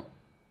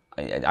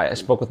 I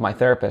spoke with my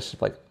therapist,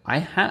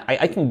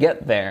 I can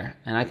get there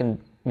and I can,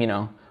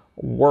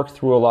 work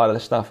through a lot of the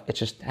stuff. It's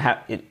just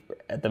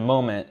at the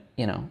moment,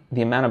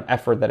 the amount of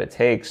effort that it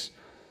takes,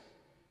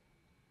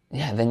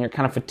 then you're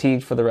kind of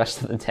fatigued for the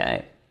rest of the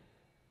day.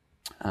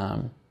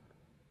 And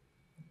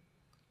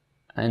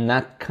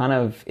that kind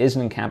of is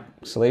an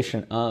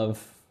encapsulation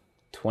of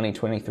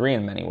 2023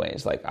 in many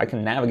ways. Like, I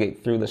can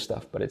navigate through this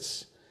stuff, but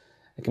it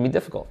can be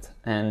difficult.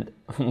 And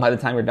by the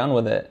time you're done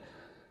with it,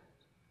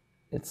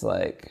 it's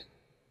like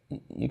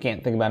you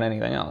can't think about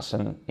anything else.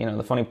 And,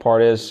 the funny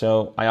part is,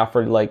 so I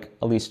offered like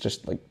at least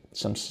just like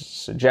some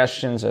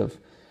suggestions of,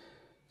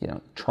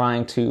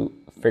 trying to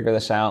figure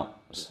this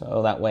out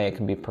so that way it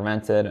can be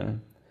prevented.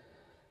 And,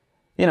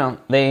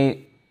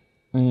 they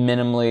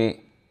minimally,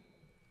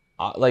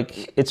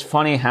 like, it's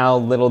funny how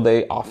little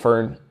they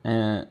offered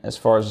as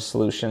far as a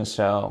solution.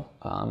 So,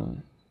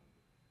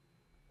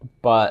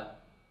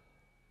 but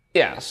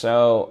yeah,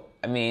 so,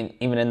 I mean,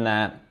 even in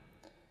that,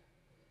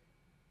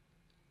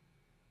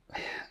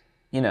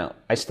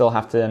 I still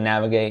have to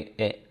navigate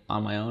it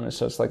on my own. And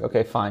so it's like,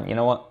 okay, fine. You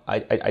know what?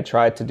 I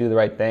tried to do the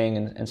right thing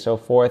and so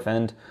forth.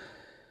 And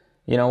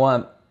you know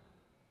what?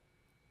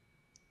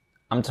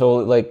 I'm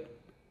totally like,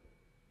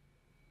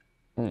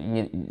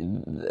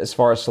 as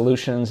far as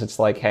solutions, it's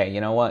like, hey,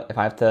 you know what? If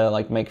I have to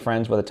like make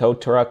friends with a tow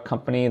truck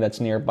company that's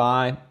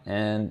nearby,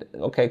 and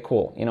okay,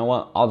 cool. You know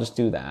what? I'll just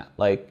do that.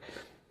 Like,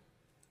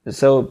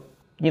 so,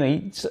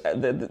 it's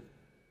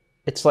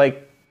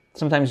like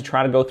sometimes you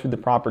try to go through the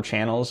proper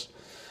channels,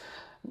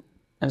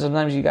 and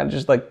sometimes you got to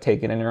just like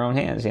take it in your own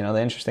hands. The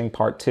interesting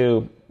part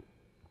too,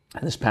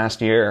 this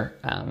past year,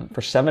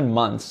 for 7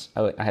 months,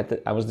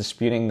 I was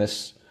disputing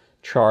this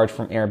charge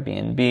from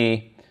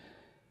Airbnb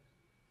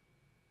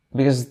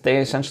because they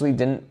essentially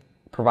didn't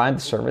provide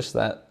the service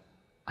that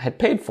I had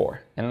paid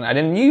for, and I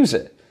didn't use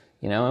it,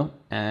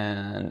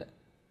 and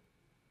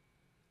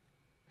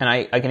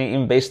I can,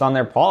 even based on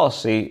their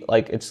policy,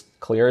 like, it's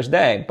clear as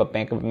day, but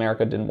Bank of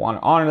America didn't want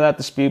to honor that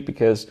dispute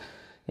because,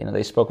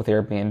 they spoke with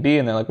Airbnb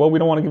and they're like, well, we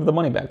don't want to give the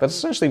money back. That's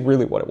essentially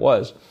really what it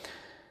was.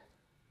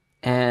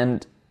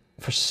 And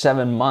for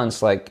 7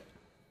 months, like,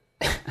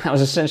 I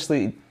was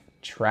essentially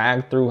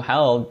dragged through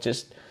hell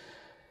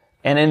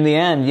and in the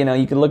end,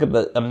 you could look at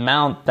the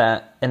amount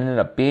that ended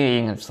up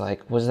being, it's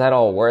like, was that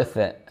all worth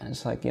it? And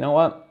it's like, you know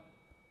what?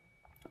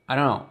 I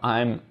don't know.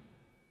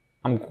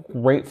 I'm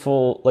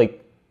grateful,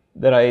 like,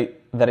 that I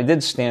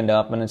did stand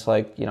up, and it's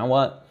like, you know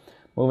what?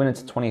 Moving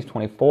into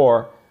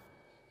 2024,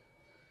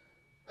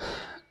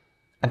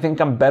 I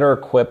think I'm better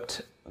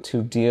equipped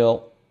to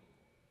deal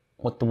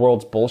with the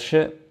world's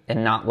bullshit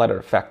and not let it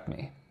affect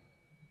me.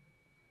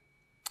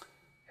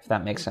 If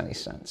that makes any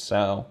sense.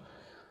 So,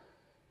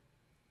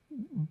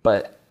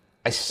 but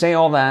I say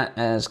all that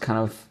as kind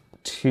of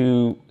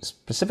two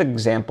specific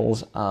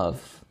examples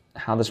of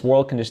how this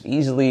world can just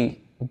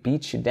easily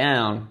beat you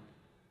down.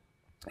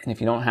 And if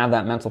you don't have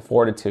that mental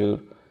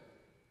fortitude,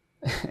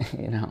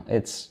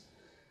 it's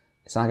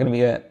not going to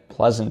be a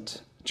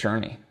pleasant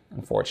journey,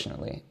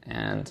 unfortunately.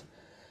 And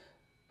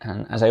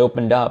as I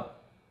opened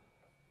up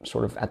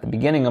sort of at the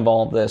beginning of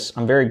all of this,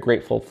 I'm very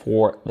grateful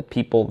for the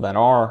people that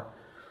are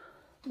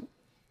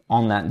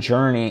on that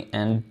journey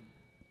and,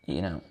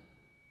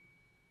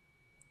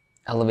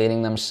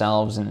 elevating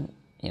themselves and,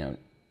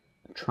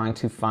 trying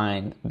to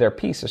find their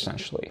peace,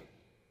 essentially.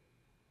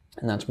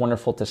 And that's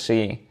wonderful to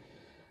see,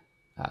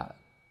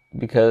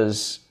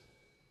 because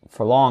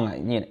for long, I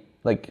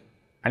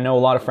know a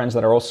lot of friends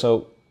that are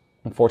also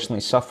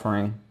unfortunately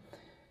suffering,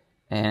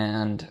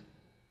 and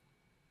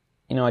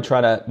I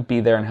try to be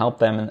there and help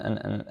them.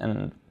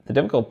 And the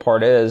difficult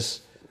part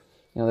is,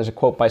 there's a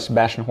quote by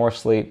Sebastian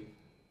Horsley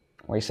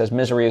where he says,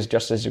 "Misery is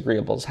just as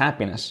agreeable as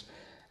happiness."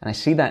 And I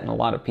see that in a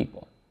lot of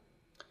people.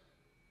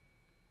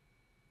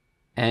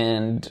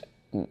 And,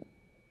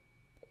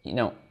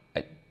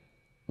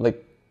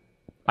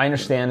 I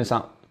understand it's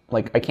not,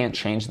 like, I can't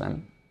change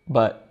them,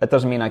 but that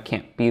doesn't mean I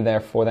can't be there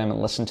for them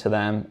and listen to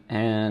them.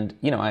 And,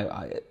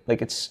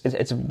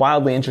 it's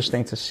wildly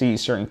interesting to see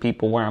certain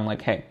people where I'm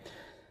like, hey,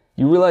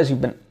 you realize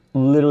you've been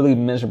literally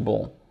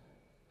miserable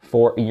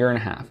for a year and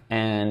a half,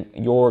 and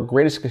your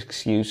greatest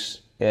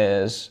excuse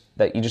is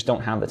that you just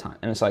don't have the time.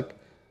 And it's like,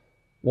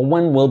 well,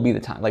 when will be the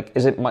time? Like,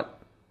 is it what,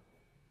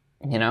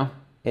 do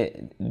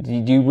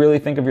you really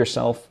think of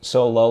yourself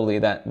so lowly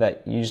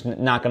that you're just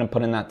not going to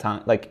put in that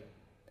time? Like,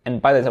 and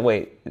by the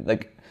way,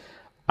 like,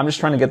 I'm just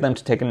trying to get them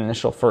to take an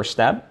initial first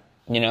step,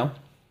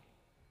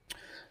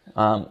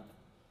 that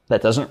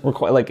doesn't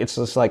require, like, it's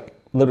just like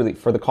literally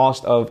for the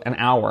cost of an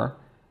hour,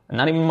 and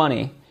not even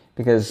money,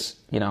 because,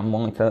 I'm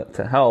willing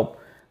to help.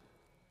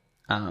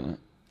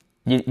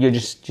 You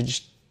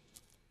just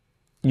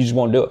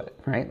won't do it,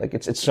 right? Like,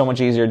 it's so much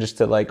easier just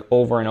to, like,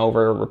 over and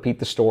over repeat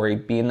the story,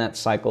 be in that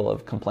cycle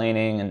of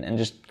complaining and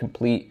just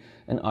complete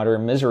and utter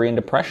misery and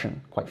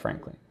depression, quite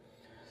frankly.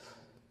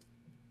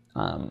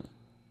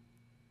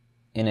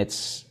 And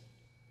it's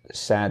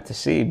sad to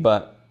see,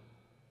 but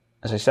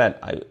as I said,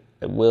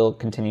 I will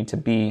continue to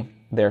be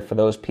there for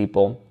those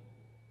people.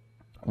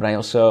 But I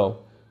also,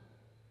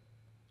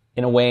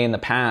 in a way, in the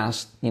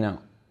past,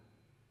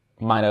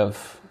 might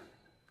have,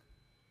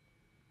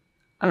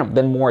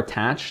 been more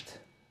attached.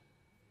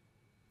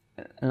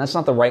 And that's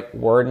not the right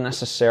word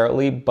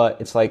necessarily, but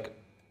it's like,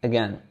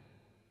 again,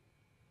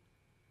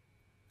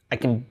 I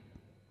can,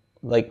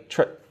 like,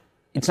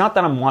 it's not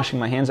that I'm washing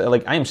my hands.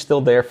 Like, I am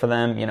still there for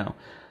them,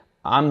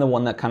 I'm the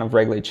one that kind of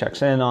regularly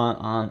checks in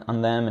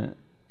on them,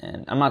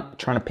 and I'm not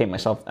trying to paint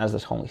myself as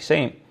this holy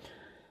saint.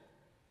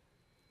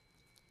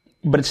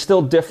 But it's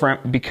still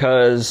different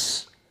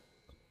because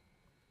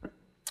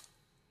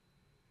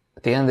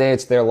at the end of the day,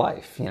 it's their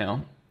life, you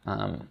know?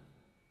 And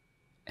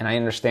I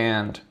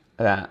understand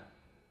that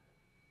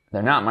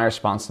they're not my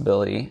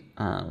responsibility,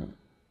 but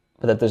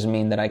that doesn't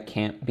mean that I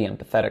can't be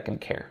empathetic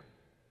and care.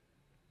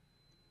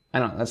 I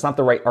don't know, that's not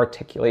the right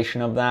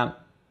articulation of that,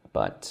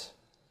 but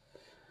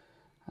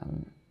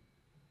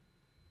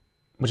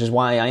which is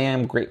why I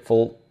am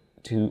grateful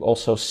to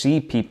also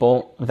see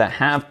people that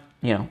have,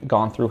 you know,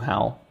 gone through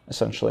hell,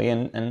 essentially,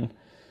 and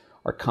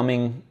are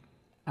coming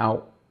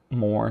out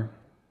more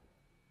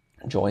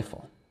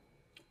joyful.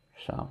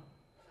 So,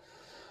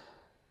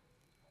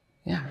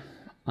 yeah.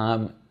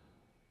 But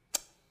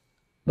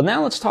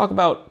now let's talk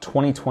about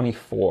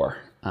 2024.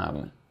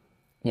 You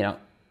know,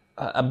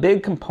 a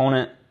big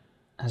component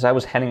as I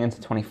was heading into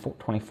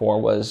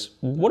 2024 was,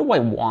 what do I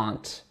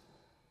want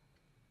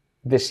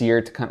this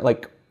year to kind of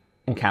like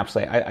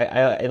encapsulate?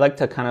 I like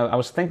to kind of, I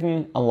was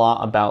thinking a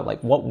lot about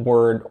like what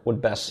word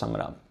would best sum it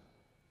up.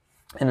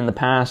 And in the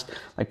past,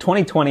 like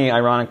 2020,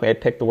 ironically, I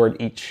picked the word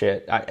eat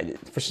shit. I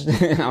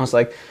was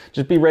like,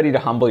 just be ready to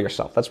humble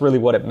yourself. That's really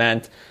what it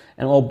meant.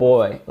 And oh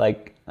boy,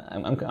 like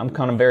I'm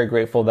kind of very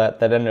grateful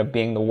that ended up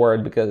being the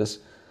word, because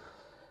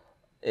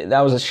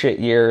that was a shit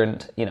year.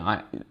 And, you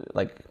know,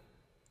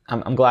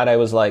 I'm glad I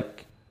was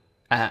like,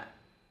 I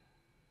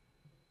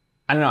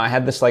don't know, I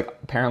had this like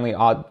apparently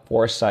odd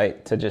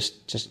foresight to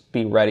just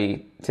be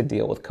ready to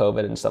deal with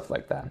COVID and stuff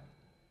like that.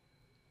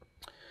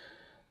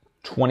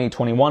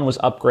 2021 was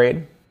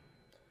upgrade.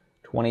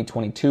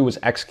 2022 was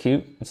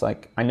execute. It's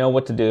like, I know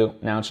what to do.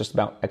 Now it's just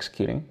about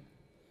executing.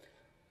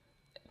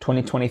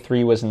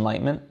 2023 was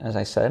enlightenment, as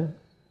I said.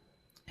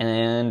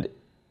 And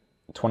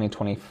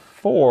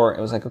 2024,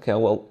 it was like, okay,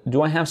 well,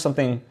 do I have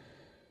something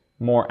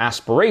more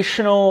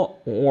aspirational,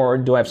 or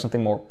do I have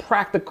something more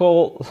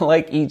practical,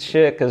 like eat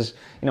shit? Because,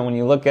 you know, when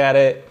you look at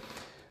it,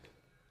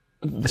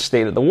 the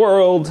state of the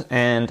world,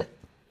 and,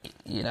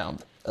 you know,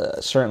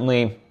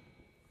 certainly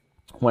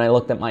when I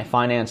looked at my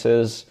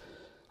finances,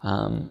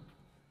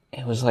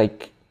 it was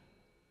like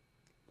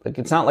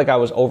it's not like I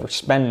was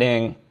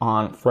overspending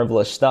on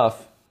frivolous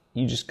stuff.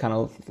 You just kind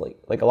of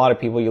like a lot of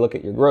people, you look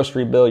at your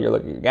grocery bill, you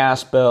look at your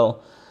gas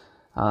bill,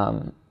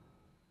 you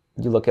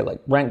look at like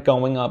rent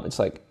going up. It's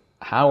like,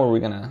 how are we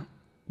gonna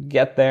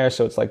get there?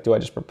 So it's like, do I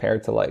just prepare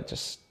to like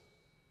just,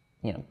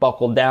 you know,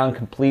 buckle down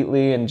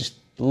completely and just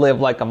live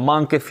like a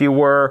monk, if you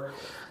were?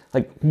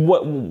 Like,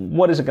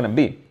 what is it gonna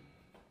be?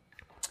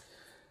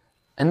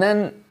 And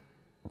then,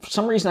 for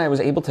some reason, I was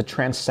able to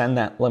transcend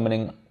that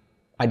limiting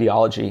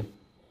ideology.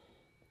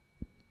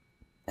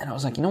 And I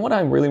was like, you know what I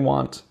really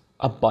want?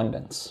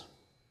 Abundance.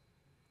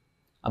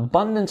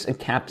 Abundance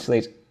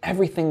encapsulates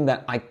everything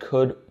that I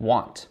could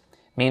want.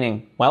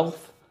 Meaning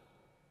wealth,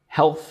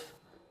 health,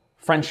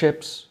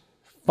 friendships,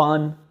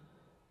 fun,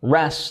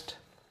 rest,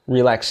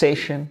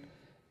 relaxation,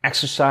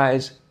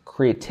 exercise,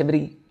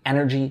 creativity,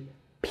 energy,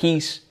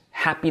 peace,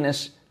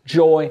 happiness,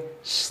 joy,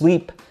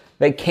 sleep,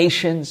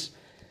 vacations,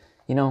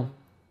 you know,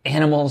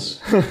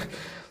 animals,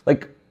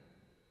 like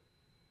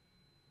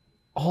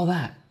all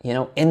that, you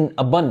know, in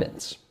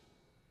abundance.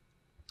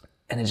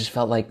 And it just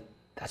felt like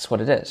that's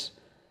what it is.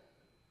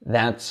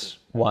 That's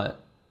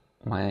what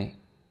my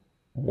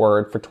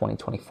word for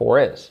 2024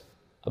 is: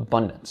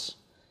 abundance.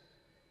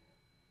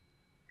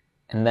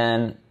 And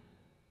then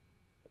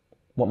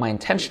what my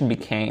intention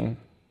became,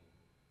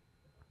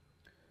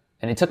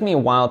 and it took me a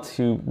while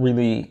to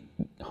really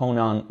hone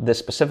on this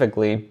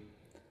specifically,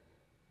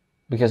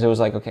 because it was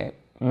like, okay,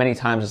 many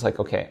times it's like,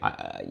 okay,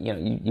 you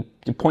know,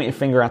 you point your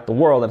finger at the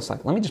world, and it's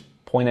like, let me just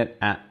point it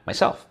at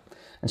myself.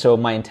 And so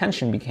my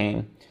intention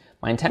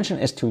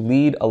is to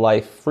lead a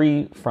life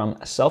free from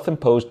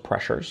self-imposed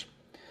pressures,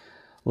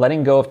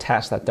 letting go of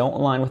tasks that don't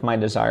align with my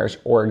desires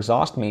or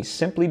exhaust me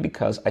simply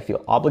because I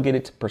feel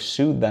obligated to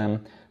pursue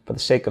them for the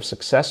sake of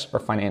success or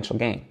financial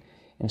gain.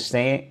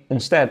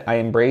 Instead, I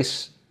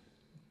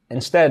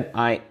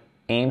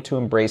aim to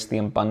embrace the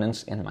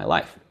abundance in my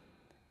life.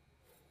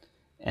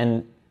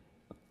 And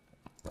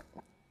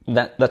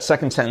that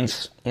second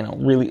sentence, you know,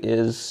 really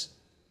is,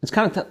 it's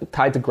kind of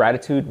tied to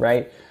gratitude,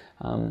 right?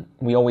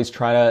 We always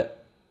try to,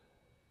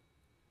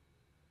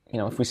 you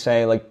know, if we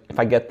say like, if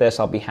I get this,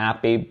 I'll be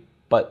happy.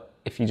 But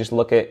if you just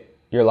look at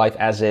your life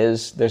as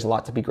is, there's a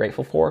lot to be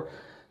grateful for.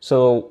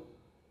 So,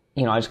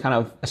 you know, I just kind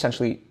of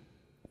essentially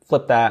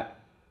flipped that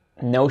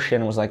notion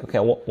and was like, okay,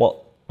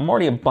 well, I'm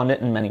already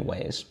abundant in many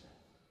ways.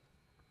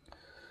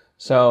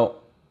 So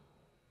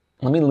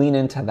let me lean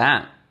into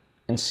that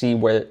and see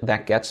where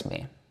that gets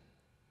me.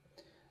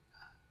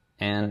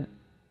 And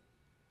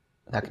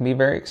that can be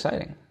very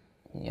exciting,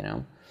 you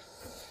know.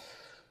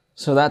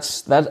 So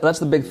that's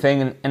the big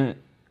thing. And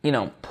you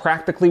know,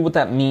 practically what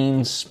that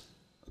means,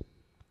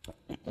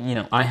 you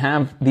know, I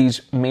have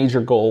these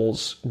major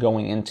goals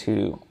going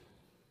into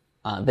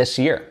this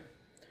year.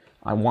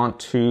 I want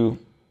to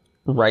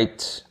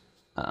write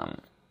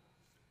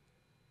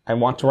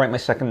my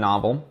second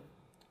novel,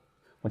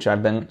 which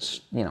I've been,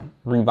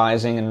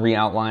 revising and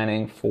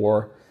re-outlining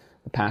for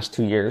the past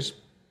 2 years.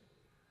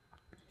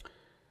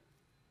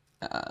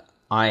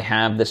 I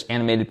have this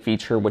animated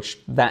feature, which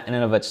that in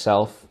and of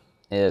itself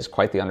is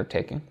quite the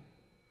undertaking.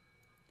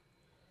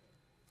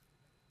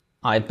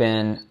 I've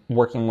been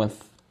working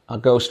with a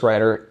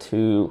ghostwriter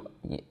to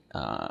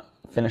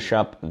finish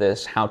up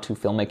this how-to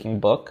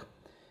filmmaking book,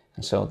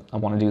 and so I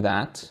want to do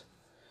that.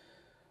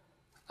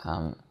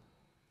 And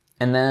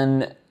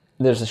then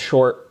there's a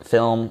short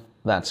film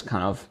that's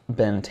kind of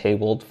been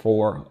tabled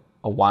for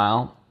a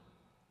while,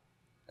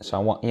 so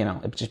I want,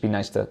 it'd just be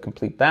nice to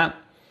complete that.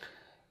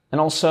 And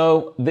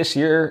also, this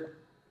year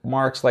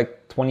marks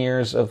like 20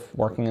 years of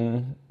working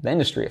in the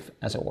industry,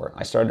 as it were.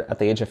 I started at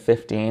the age of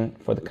 15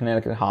 for the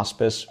Connecticut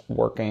Hospice,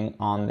 working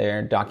on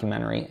their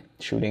documentary,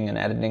 shooting and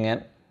editing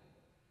it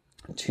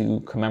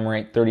to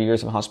commemorate 30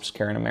 years of hospice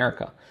care in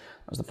America.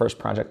 That was the first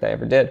project I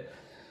ever did.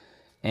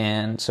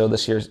 And so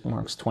this year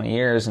marks 20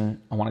 years, and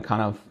I want to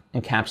kind of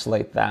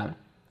encapsulate that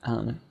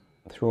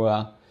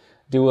through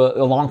do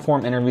a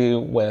long-form interview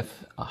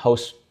with a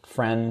host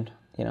friend,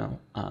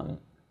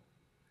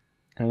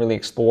 and really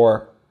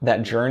explore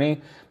that journey,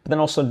 but then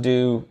also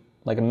do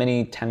like a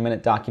mini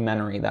 10-minute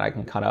documentary that I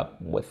can cut up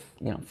with,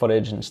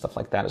 footage and stuff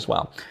like that as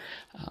well.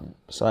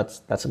 So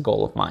that's a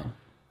goal of mine.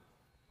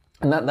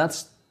 And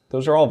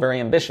those are all very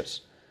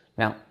ambitious.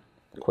 Now,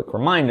 quick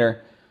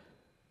reminder,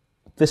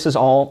 this is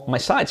all my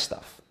side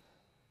stuff.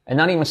 And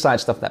not even side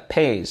stuff that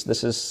pays.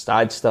 This is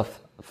side stuff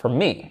for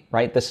me,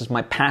 right? This is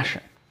my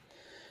passion.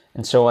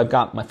 And so I've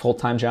got my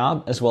full-time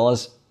job as well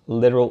as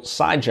literal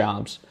side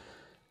jobs.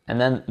 And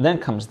then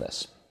comes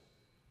this.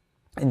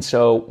 And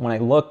so when I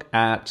look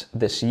at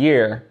this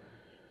year,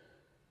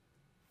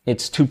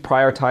 it's to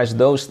prioritize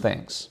those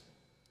things.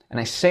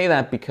 And I say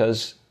that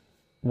because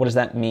what does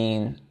that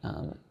mean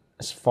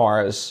as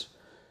far as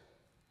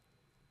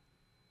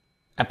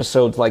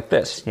episodes like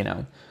this,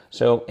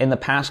 So in the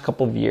past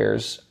couple of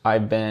years,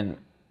 I've been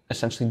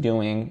essentially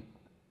doing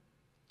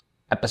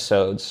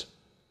episodes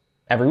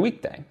every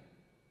weekday.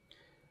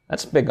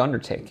 That's a big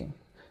undertaking.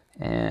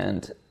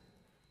 And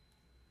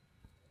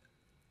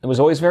it was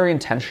always very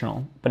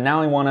intentional, but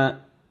now I want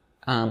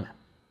to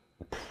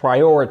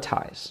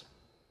prioritize.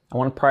 I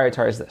want to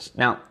prioritize this.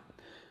 Now,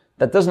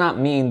 that does not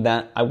mean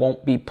that I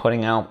won't be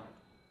putting out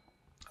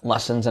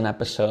lessons and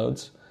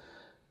episodes.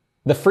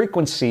 The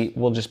frequency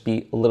will just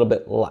be a little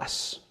bit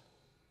less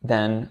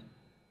than,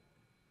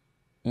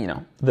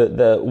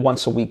 the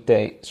once a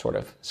weekday sort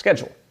of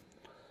schedule,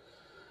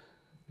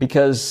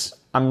 because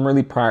I'm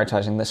really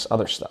prioritizing this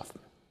other stuff.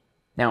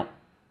 Now,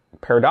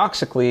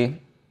 paradoxically,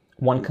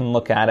 one can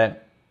look at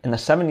it in the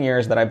 7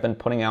 years that I've been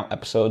putting out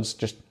episodes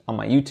just on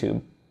my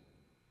YouTube.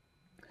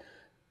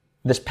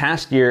 This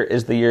past year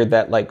is the year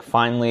that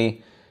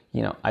finally,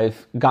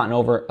 I've gotten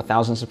over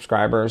 1,000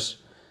 subscribers,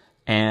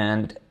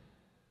 and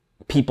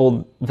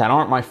people that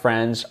aren't my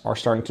friends are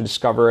starting to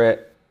discover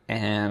it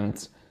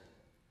and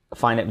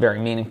find it very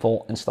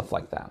meaningful and stuff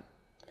like that.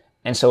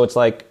 And so it's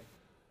like,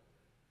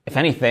 if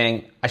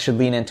anything, I should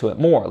lean into it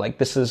more.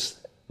 This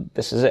is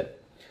it.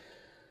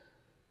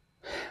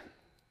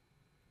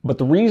 But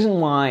the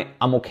reason why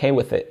I'm okay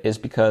with it is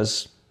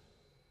because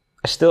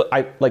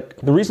the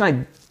reason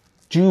I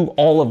do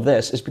all of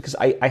this is because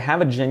I have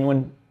a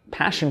genuine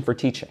passion for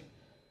teaching.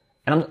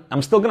 And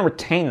I'm still going to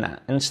retain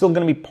that, and it's still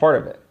going to be part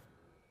of it.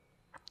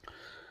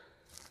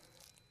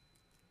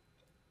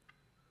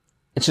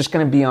 It's just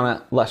going to be on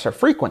a lesser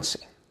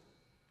frequency.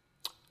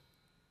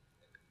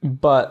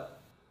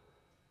 But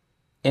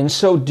in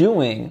so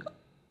doing,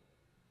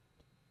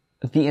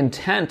 the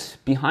intent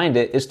behind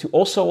it is to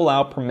also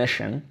allow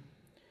permission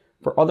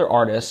for other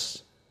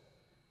artists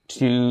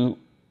to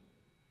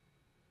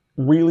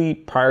really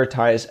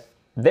prioritize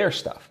their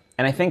stuff.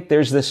 And I think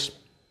there's this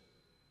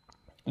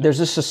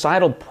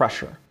societal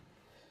pressure.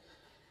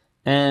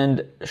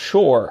 And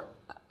sure,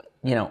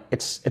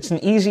 it's an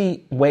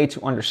easy way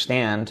to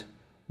understand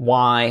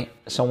why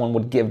someone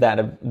would give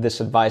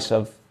this advice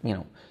of,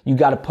 you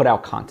got to put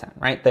out content,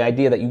 right? The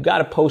idea that you got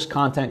to post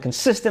content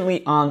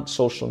consistently on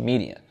social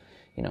media,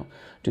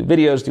 do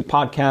videos, do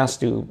podcasts,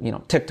 do,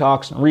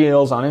 TikToks and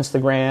Reels on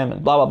Instagram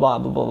and blah, blah, blah,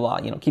 blah, blah,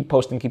 blah. Keep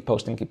posting.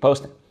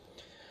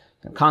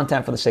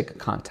 Content for the sake of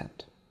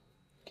content.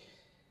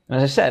 And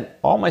as I said,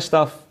 all my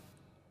stuff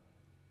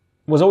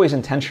was always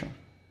intentional.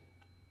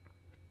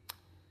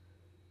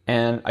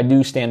 And I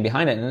do stand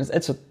behind it.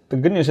 And the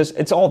good news is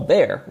it's all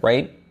there,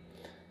 right?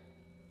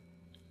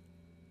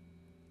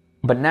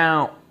 But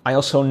now I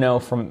also know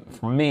from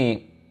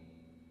me,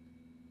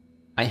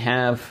 I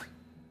have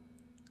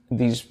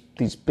these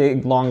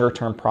big longer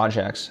term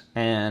projects,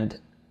 and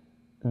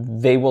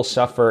they will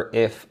suffer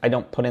if I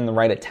don't put in the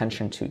right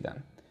attention to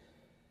them.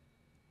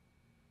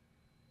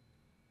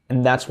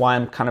 And that's why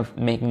I'm kind of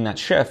making that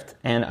shift.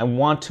 And I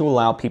want to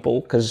allow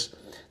people, because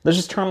there's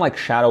this term like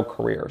shadow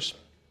careers.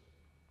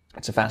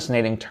 It's a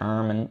fascinating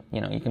term, and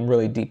you can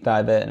really deep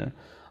dive it, and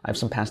I have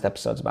some past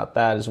episodes about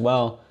that as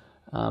well.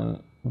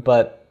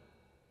 But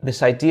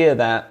this idea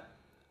that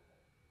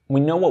we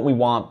know what we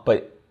want,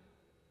 but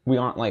we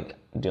aren't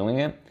doing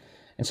it.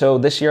 And so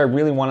this year I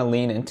really want to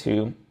lean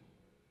into,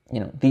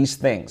 these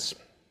things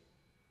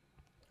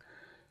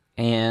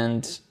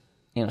and,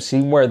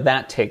 see where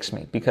that takes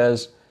me.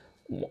 Because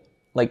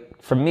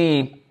like for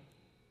me,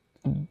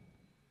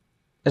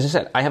 as I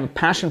said, I have a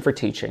passion for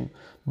teaching,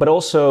 but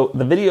also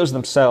the videos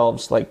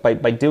themselves, like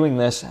by doing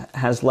this,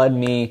 has led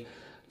me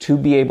to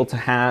be able to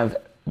have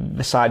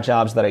the side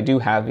jobs that I do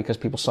have, because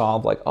people saw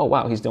like, oh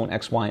wow, he's doing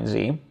X, Y, and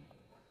Z.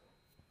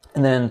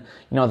 And then,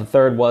 the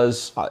third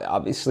was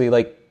obviously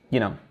like,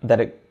 that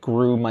it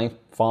grew my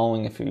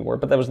following, if you were,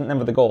 but that was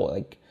never the goal,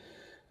 like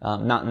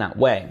not in that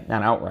way,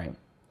 not outright.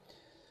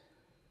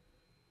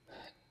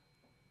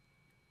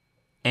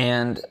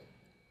 And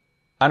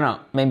I don't know,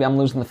 maybe I'm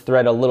losing the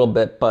thread a little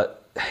bit, but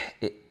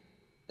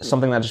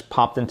something that just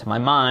popped into my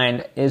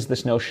mind is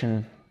this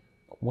notion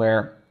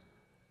where,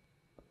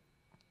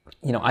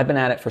 I've been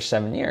at it for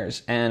 7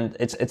 years, and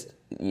it's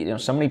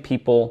so many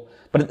people,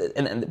 but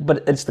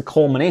it's the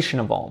culmination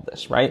of all of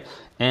this, right?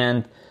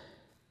 And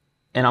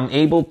I'm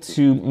able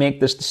to make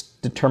this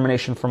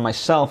determination for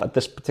myself at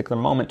this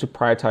particular moment to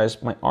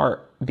prioritize my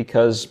art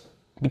because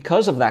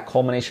of that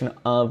culmination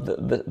of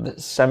the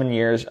 7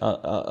 years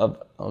of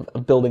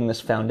building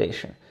this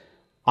foundation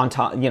on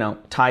top,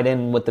 tied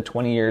in with the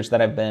 20 years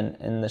that I've been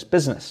in this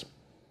business.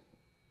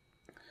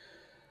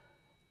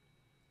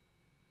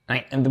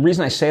 And the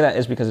reason I say that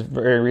is because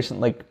very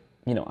recent,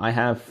 I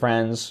have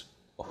friends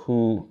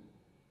who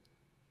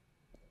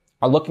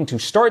are looking to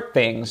start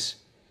things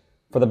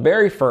for the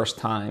very first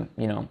time,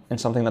 in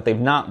something that they've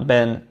not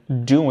been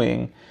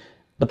doing,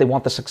 but they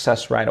want the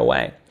success right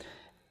away.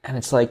 And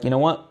it's like,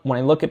 what? When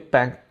I look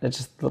back at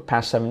just the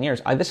past 7 years,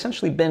 I've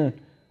essentially been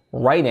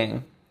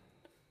writing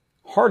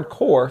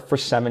hardcore for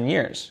 7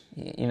 years,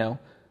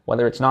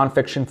 whether it's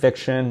nonfiction,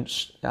 fiction,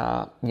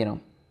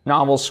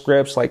 novels,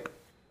 scripts, like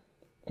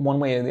one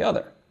way or the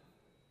other.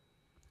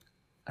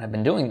 I've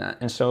been doing that.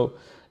 And so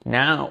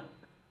now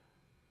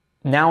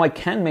I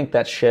can make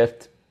that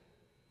shift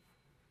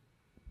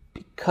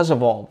because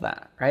of all of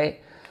that,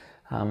 right?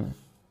 And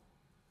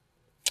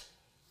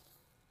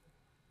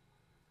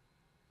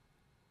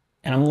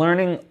I'm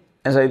learning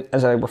as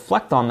I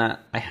reflect on that,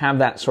 I have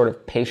that sort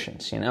of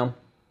patience,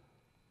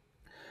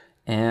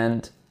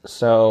 And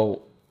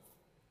so,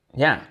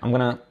 yeah, I'm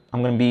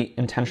gonna be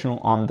intentional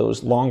on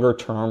those longer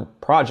term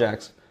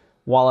projects,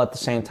 while at the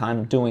same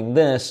time doing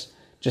this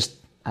just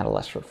at a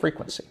lesser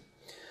frequency.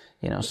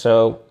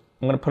 So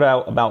I'm gonna put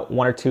out about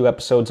 1 or 2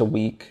 episodes a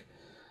week,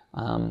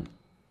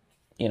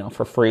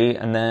 for free,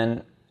 and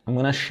then I'm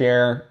gonna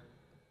share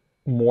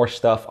more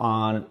stuff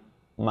on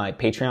my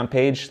Patreon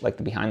page, like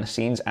the behind the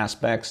scenes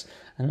aspects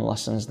and the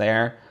lessons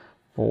there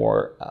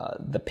for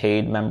the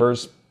paid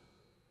members.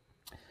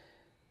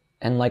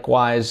 And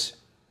likewise,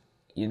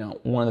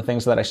 one of the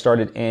things that I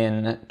started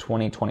in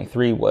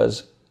 2023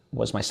 was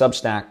my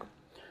Substack,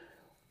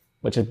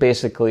 which is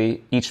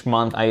basically each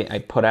month I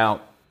put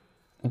out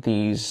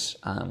these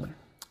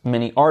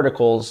mini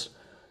articles.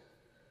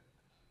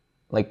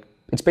 Like,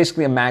 it's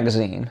basically a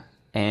magazine.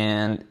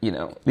 And,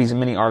 these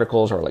mini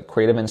articles are like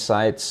creative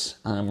insights,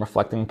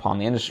 reflecting upon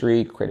the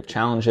industry, creative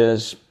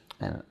challenges,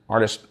 and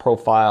artist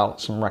profile,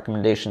 some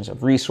recommendations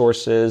of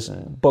resources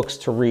and books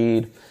to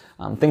read,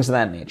 things of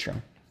that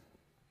nature.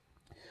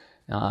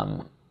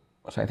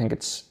 So I think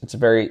it's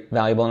very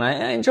valuable, and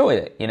I enjoyed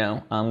it.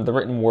 The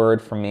written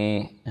word for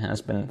me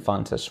has been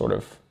fun to sort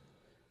of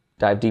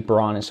dive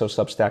deeper on, and so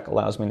Substack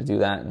allows me to do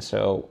that. And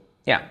so,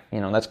 yeah,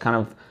 that's kind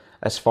of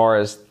as far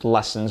as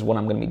lessons, what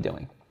I'm going to be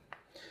doing.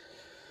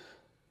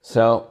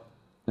 So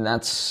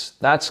that's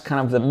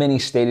kind of the mini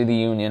State of the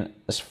Union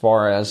as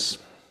far as,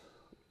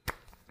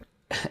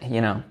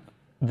 the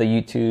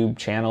YouTube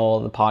channel,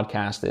 the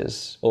podcast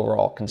is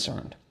overall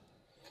concerned.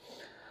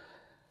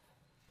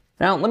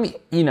 Now, let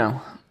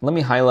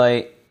me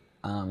highlight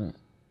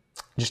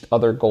just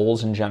other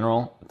goals in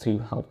general to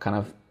help kind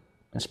of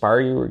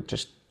inspire you, or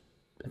just,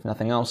 if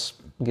nothing else,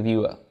 give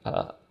you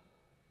a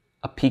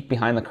peek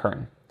behind the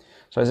curtain.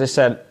 So as I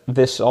said,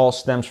 this all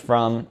stems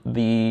from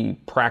the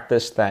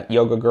practice that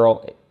Yoga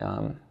Girl,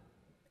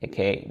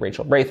 aka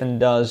Rachel Brathen,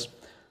 does.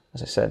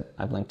 As I said,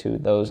 I've linked to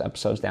those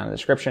episodes down in the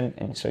description,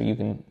 and so you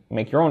can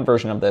make your own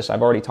version of this.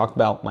 I've already talked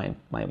about my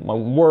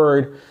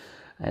word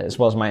as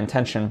well as my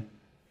intention,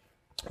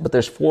 but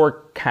there's 4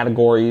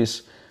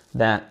 categories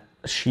that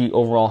she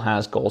overall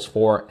has goals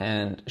for,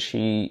 and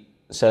she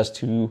says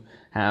to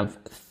have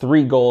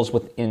 3 goals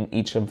within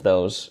each of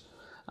those,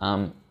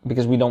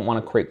 because we don't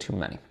want to create too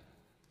many.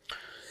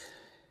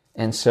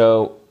 And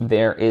so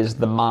there is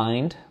the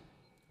mind,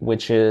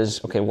 which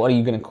is, okay, what are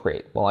you going to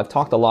create? Well, I've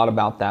talked a lot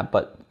about that,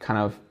 but kind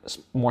of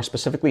more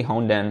specifically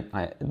honed in,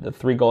 the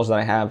 3 goals that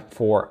I have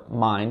for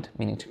mind,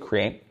 meaning to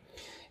create,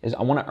 is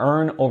I want to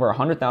earn over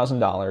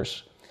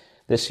 $100,000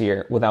 this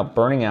year without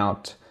burning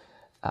out,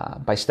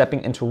 by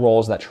stepping into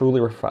roles that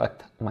truly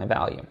reflect my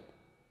value.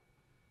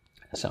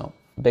 So,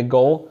 big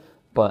goal,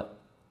 but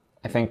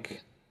I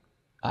think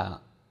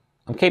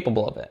I'm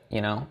capable of it.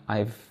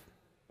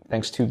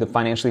 Thanks to the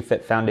Financially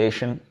Fit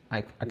Foundation,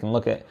 I can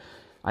look at,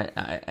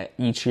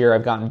 each year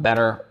I've gotten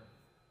better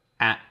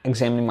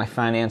examining my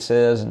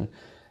finances, and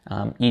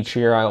each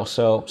year I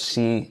also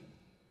see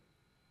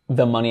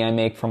the money I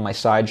make from my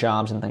side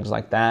jobs and things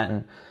like that.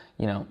 And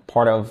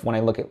part of when I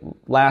look at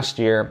last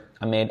year,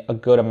 I made a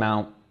good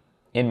amount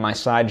in my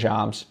side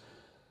jobs,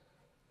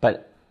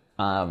 but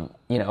it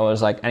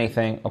was like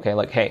anything. Okay,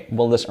 like, hey,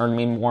 will this earn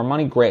me more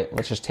money? Great,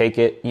 let's just take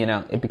it.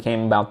 It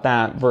became about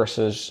that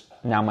versus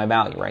now my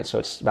value, right? So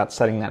it's about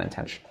setting that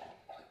intention.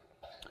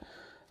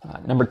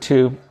 Number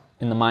 2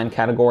 in the mind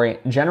category,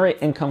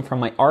 generate income from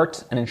my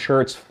art and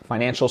ensure its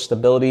financial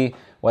stability,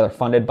 whether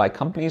funded by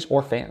companies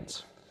or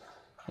fans.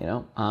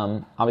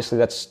 Obviously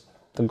that's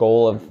the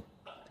goal of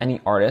any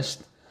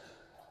artist,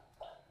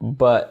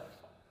 but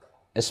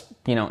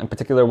in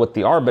particular with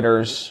the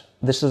Arbiters,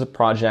 this is a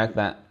project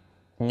that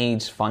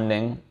needs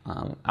funding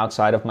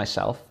outside of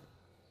myself,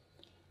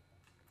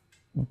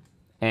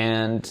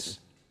 and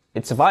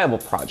it's a viable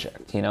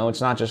project.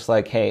 It's not just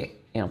like, hey,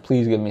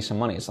 please give me some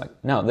money. It's like,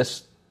 no,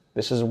 this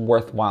is a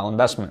worthwhile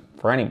investment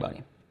for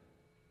anybody.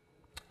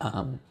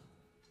 And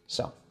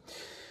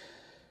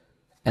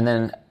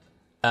then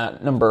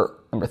number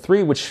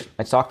 3, which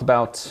I talked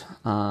about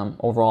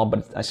overall,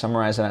 but I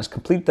summarize it as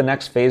complete the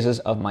next phases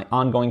of my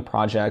ongoing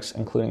projects,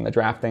 including the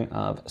drafting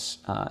of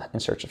In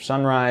Search of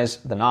Sunrise,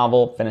 the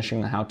novel,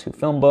 finishing the how-to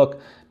film book,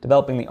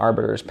 developing the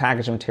Arbiters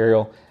package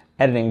material,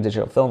 editing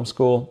Digital Film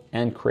School,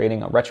 and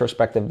creating a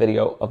retrospective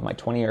video of my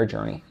 20-year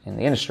journey in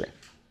the industry.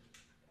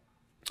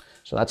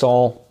 So that's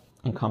all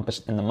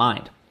encompassed in the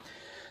mind.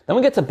 Then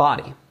we get to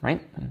body,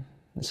 right?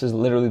 This is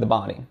literally the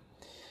body.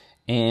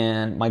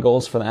 And my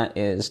goals for that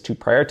is to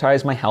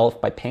prioritize my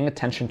health by paying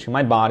attention to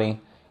my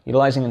body,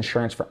 utilizing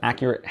insurance for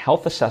accurate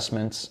health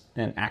assessments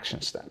and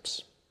action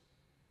steps.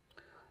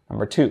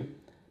 Number 2,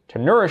 to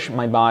nourish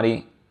my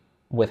body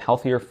with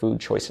healthier food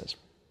choices.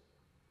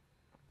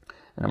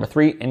 And number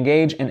 3,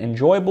 engage in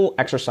enjoyable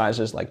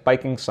exercises like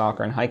biking,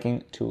 soccer, and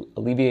hiking to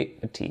alleviate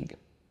fatigue.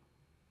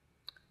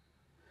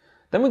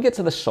 Then we get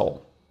to the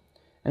soul.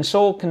 And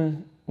soul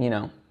can,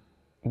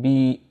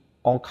 be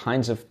all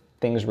kinds of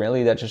things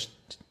really that just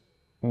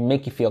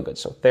make you feel good.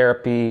 So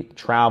therapy,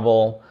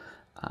 travel,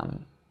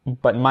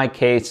 but in my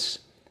case,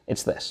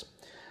 it's this.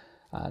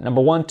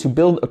 Number 1, to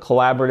build a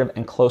collaborative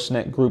and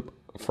close-knit group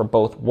for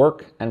both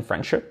work and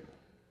friendship.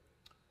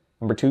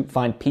 Number 2,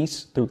 find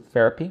peace through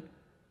therapy.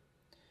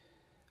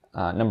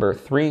 Number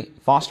 3,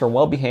 foster a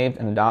well-behaved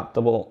and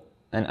adaptable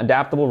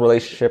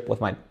relationship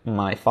with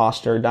my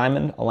foster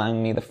Diamond,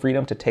 allowing me the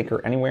freedom to take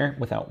her anywhere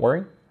without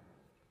worry.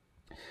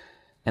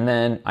 And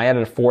then I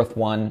added a 4th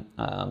one,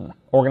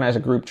 organize a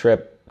group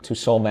trip to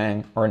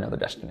Solvang or another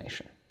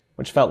destination,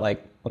 which felt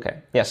like, okay,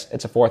 yes,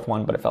 it's a 4th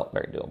one, but it felt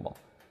very doable.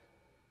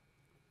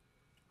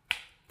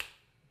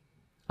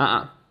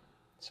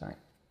 Sorry,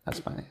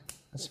 that's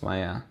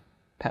my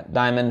pet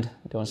Diamond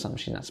doing something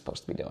she's not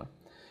supposed to be doing.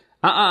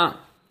 And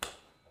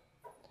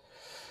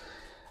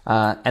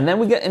then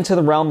we get into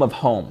the realm of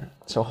home.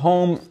 So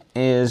home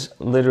is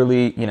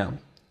literally,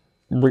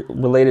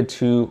 related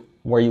to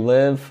where you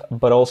live,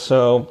 but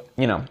also,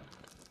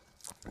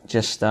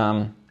 just,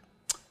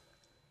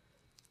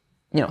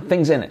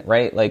 things in it,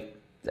 right? Like,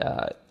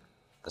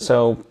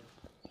 so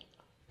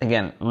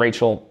again,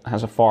 Rachel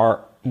has a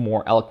far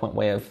more eloquent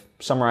way of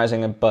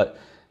summarizing it, but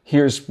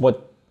here's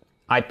what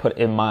I put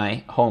in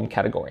my home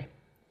category.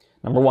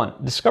 Number 1,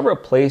 discover a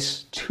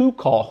place to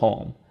call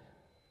home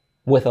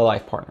with a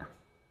life partner.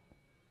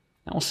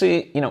 And we'll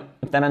see,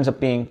 if that ends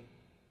up being,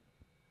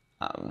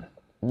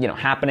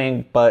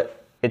 happening,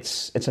 but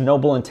it's a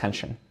noble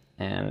intention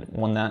and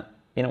one that,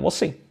 we'll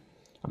see.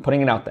 I'm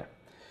putting it out there.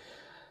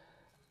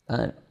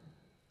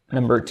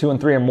 Number 2 and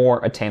 3 are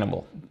more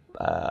attainable.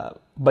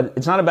 But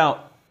it's not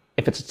about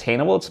if it's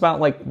attainable, it's about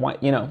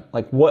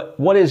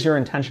what is your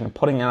intention of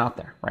putting it out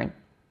there, right?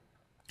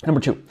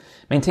 Number 2,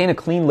 maintain a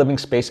clean living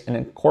space and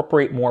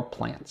incorporate more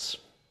plants.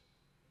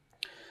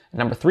 And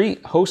number 3,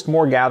 host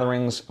more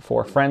gatherings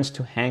for friends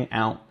to hang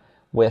out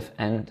with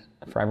and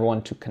for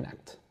everyone to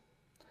connect.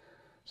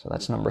 So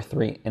that's number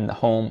 3 in the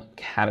home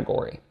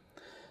category.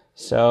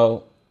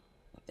 So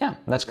yeah,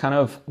 that's kind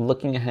of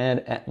looking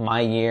ahead at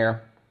my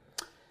year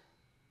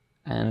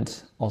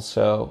and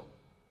also,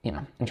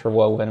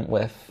 interwoven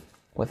with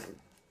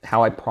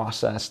how I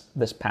processed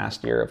this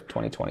past year of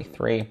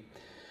 2023.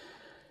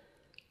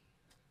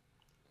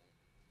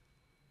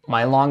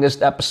 My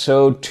longest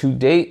episode to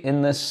date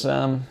in this,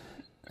 in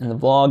the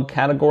vlog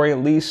category at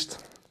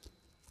least.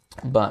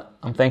 But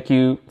thank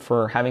you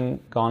for having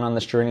gone on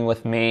this journey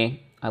with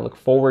me. I look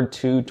forward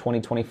to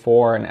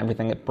 2024 and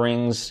everything it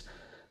brings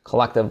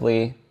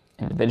collectively,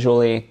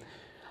 individually,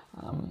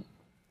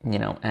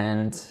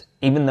 and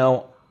even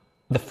though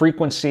the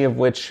frequency of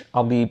which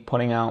I'll be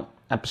putting out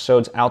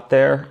episodes out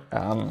there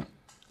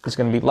is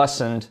going to be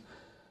lessened,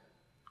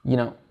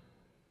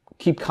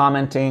 keep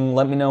commenting.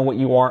 Let me know what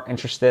you are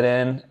interested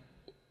in.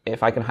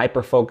 If I can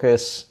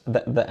hyper-focus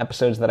the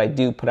episodes that I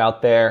do put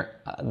out there,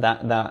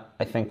 that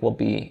I think will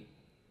be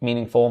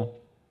meaningful.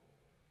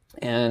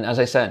 And as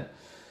I said,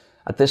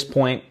 at this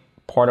point,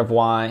 part of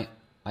why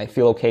I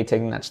feel okay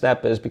taking that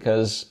step is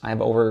because I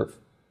have over,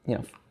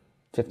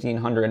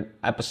 1,500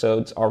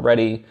 episodes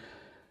already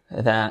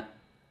that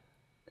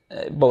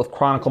both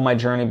chronicle my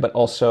journey, but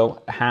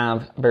also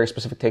have a very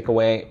specific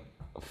takeaway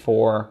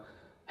for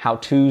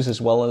how-tos,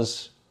 as well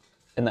as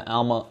in the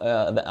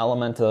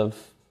element of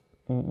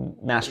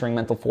mastering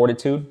mental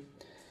fortitude.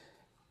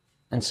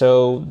 And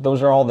so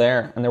those are all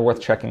there, and they're worth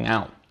checking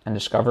out and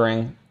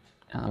discovering,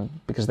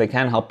 because they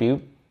can help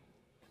you,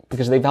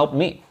 because they've helped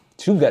me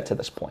to get to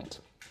this point.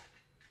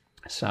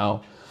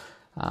 So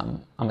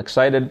I'm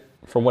excited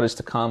for what is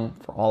to come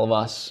for all of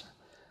us.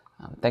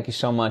 Thank you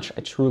so much.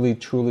 I truly,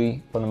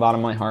 truly, from the bottom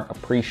of my heart,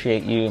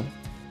 appreciate you,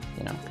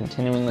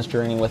 continuing this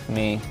journey with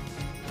me,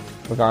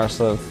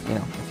 regardless of,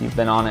 if you've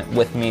been on it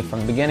with me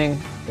from the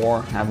beginning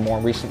or have more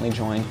recently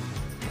joined.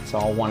 It's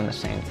all one and the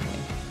same to me.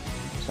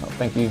 So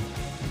thank you.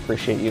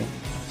 Appreciate you.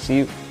 See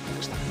you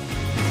next time.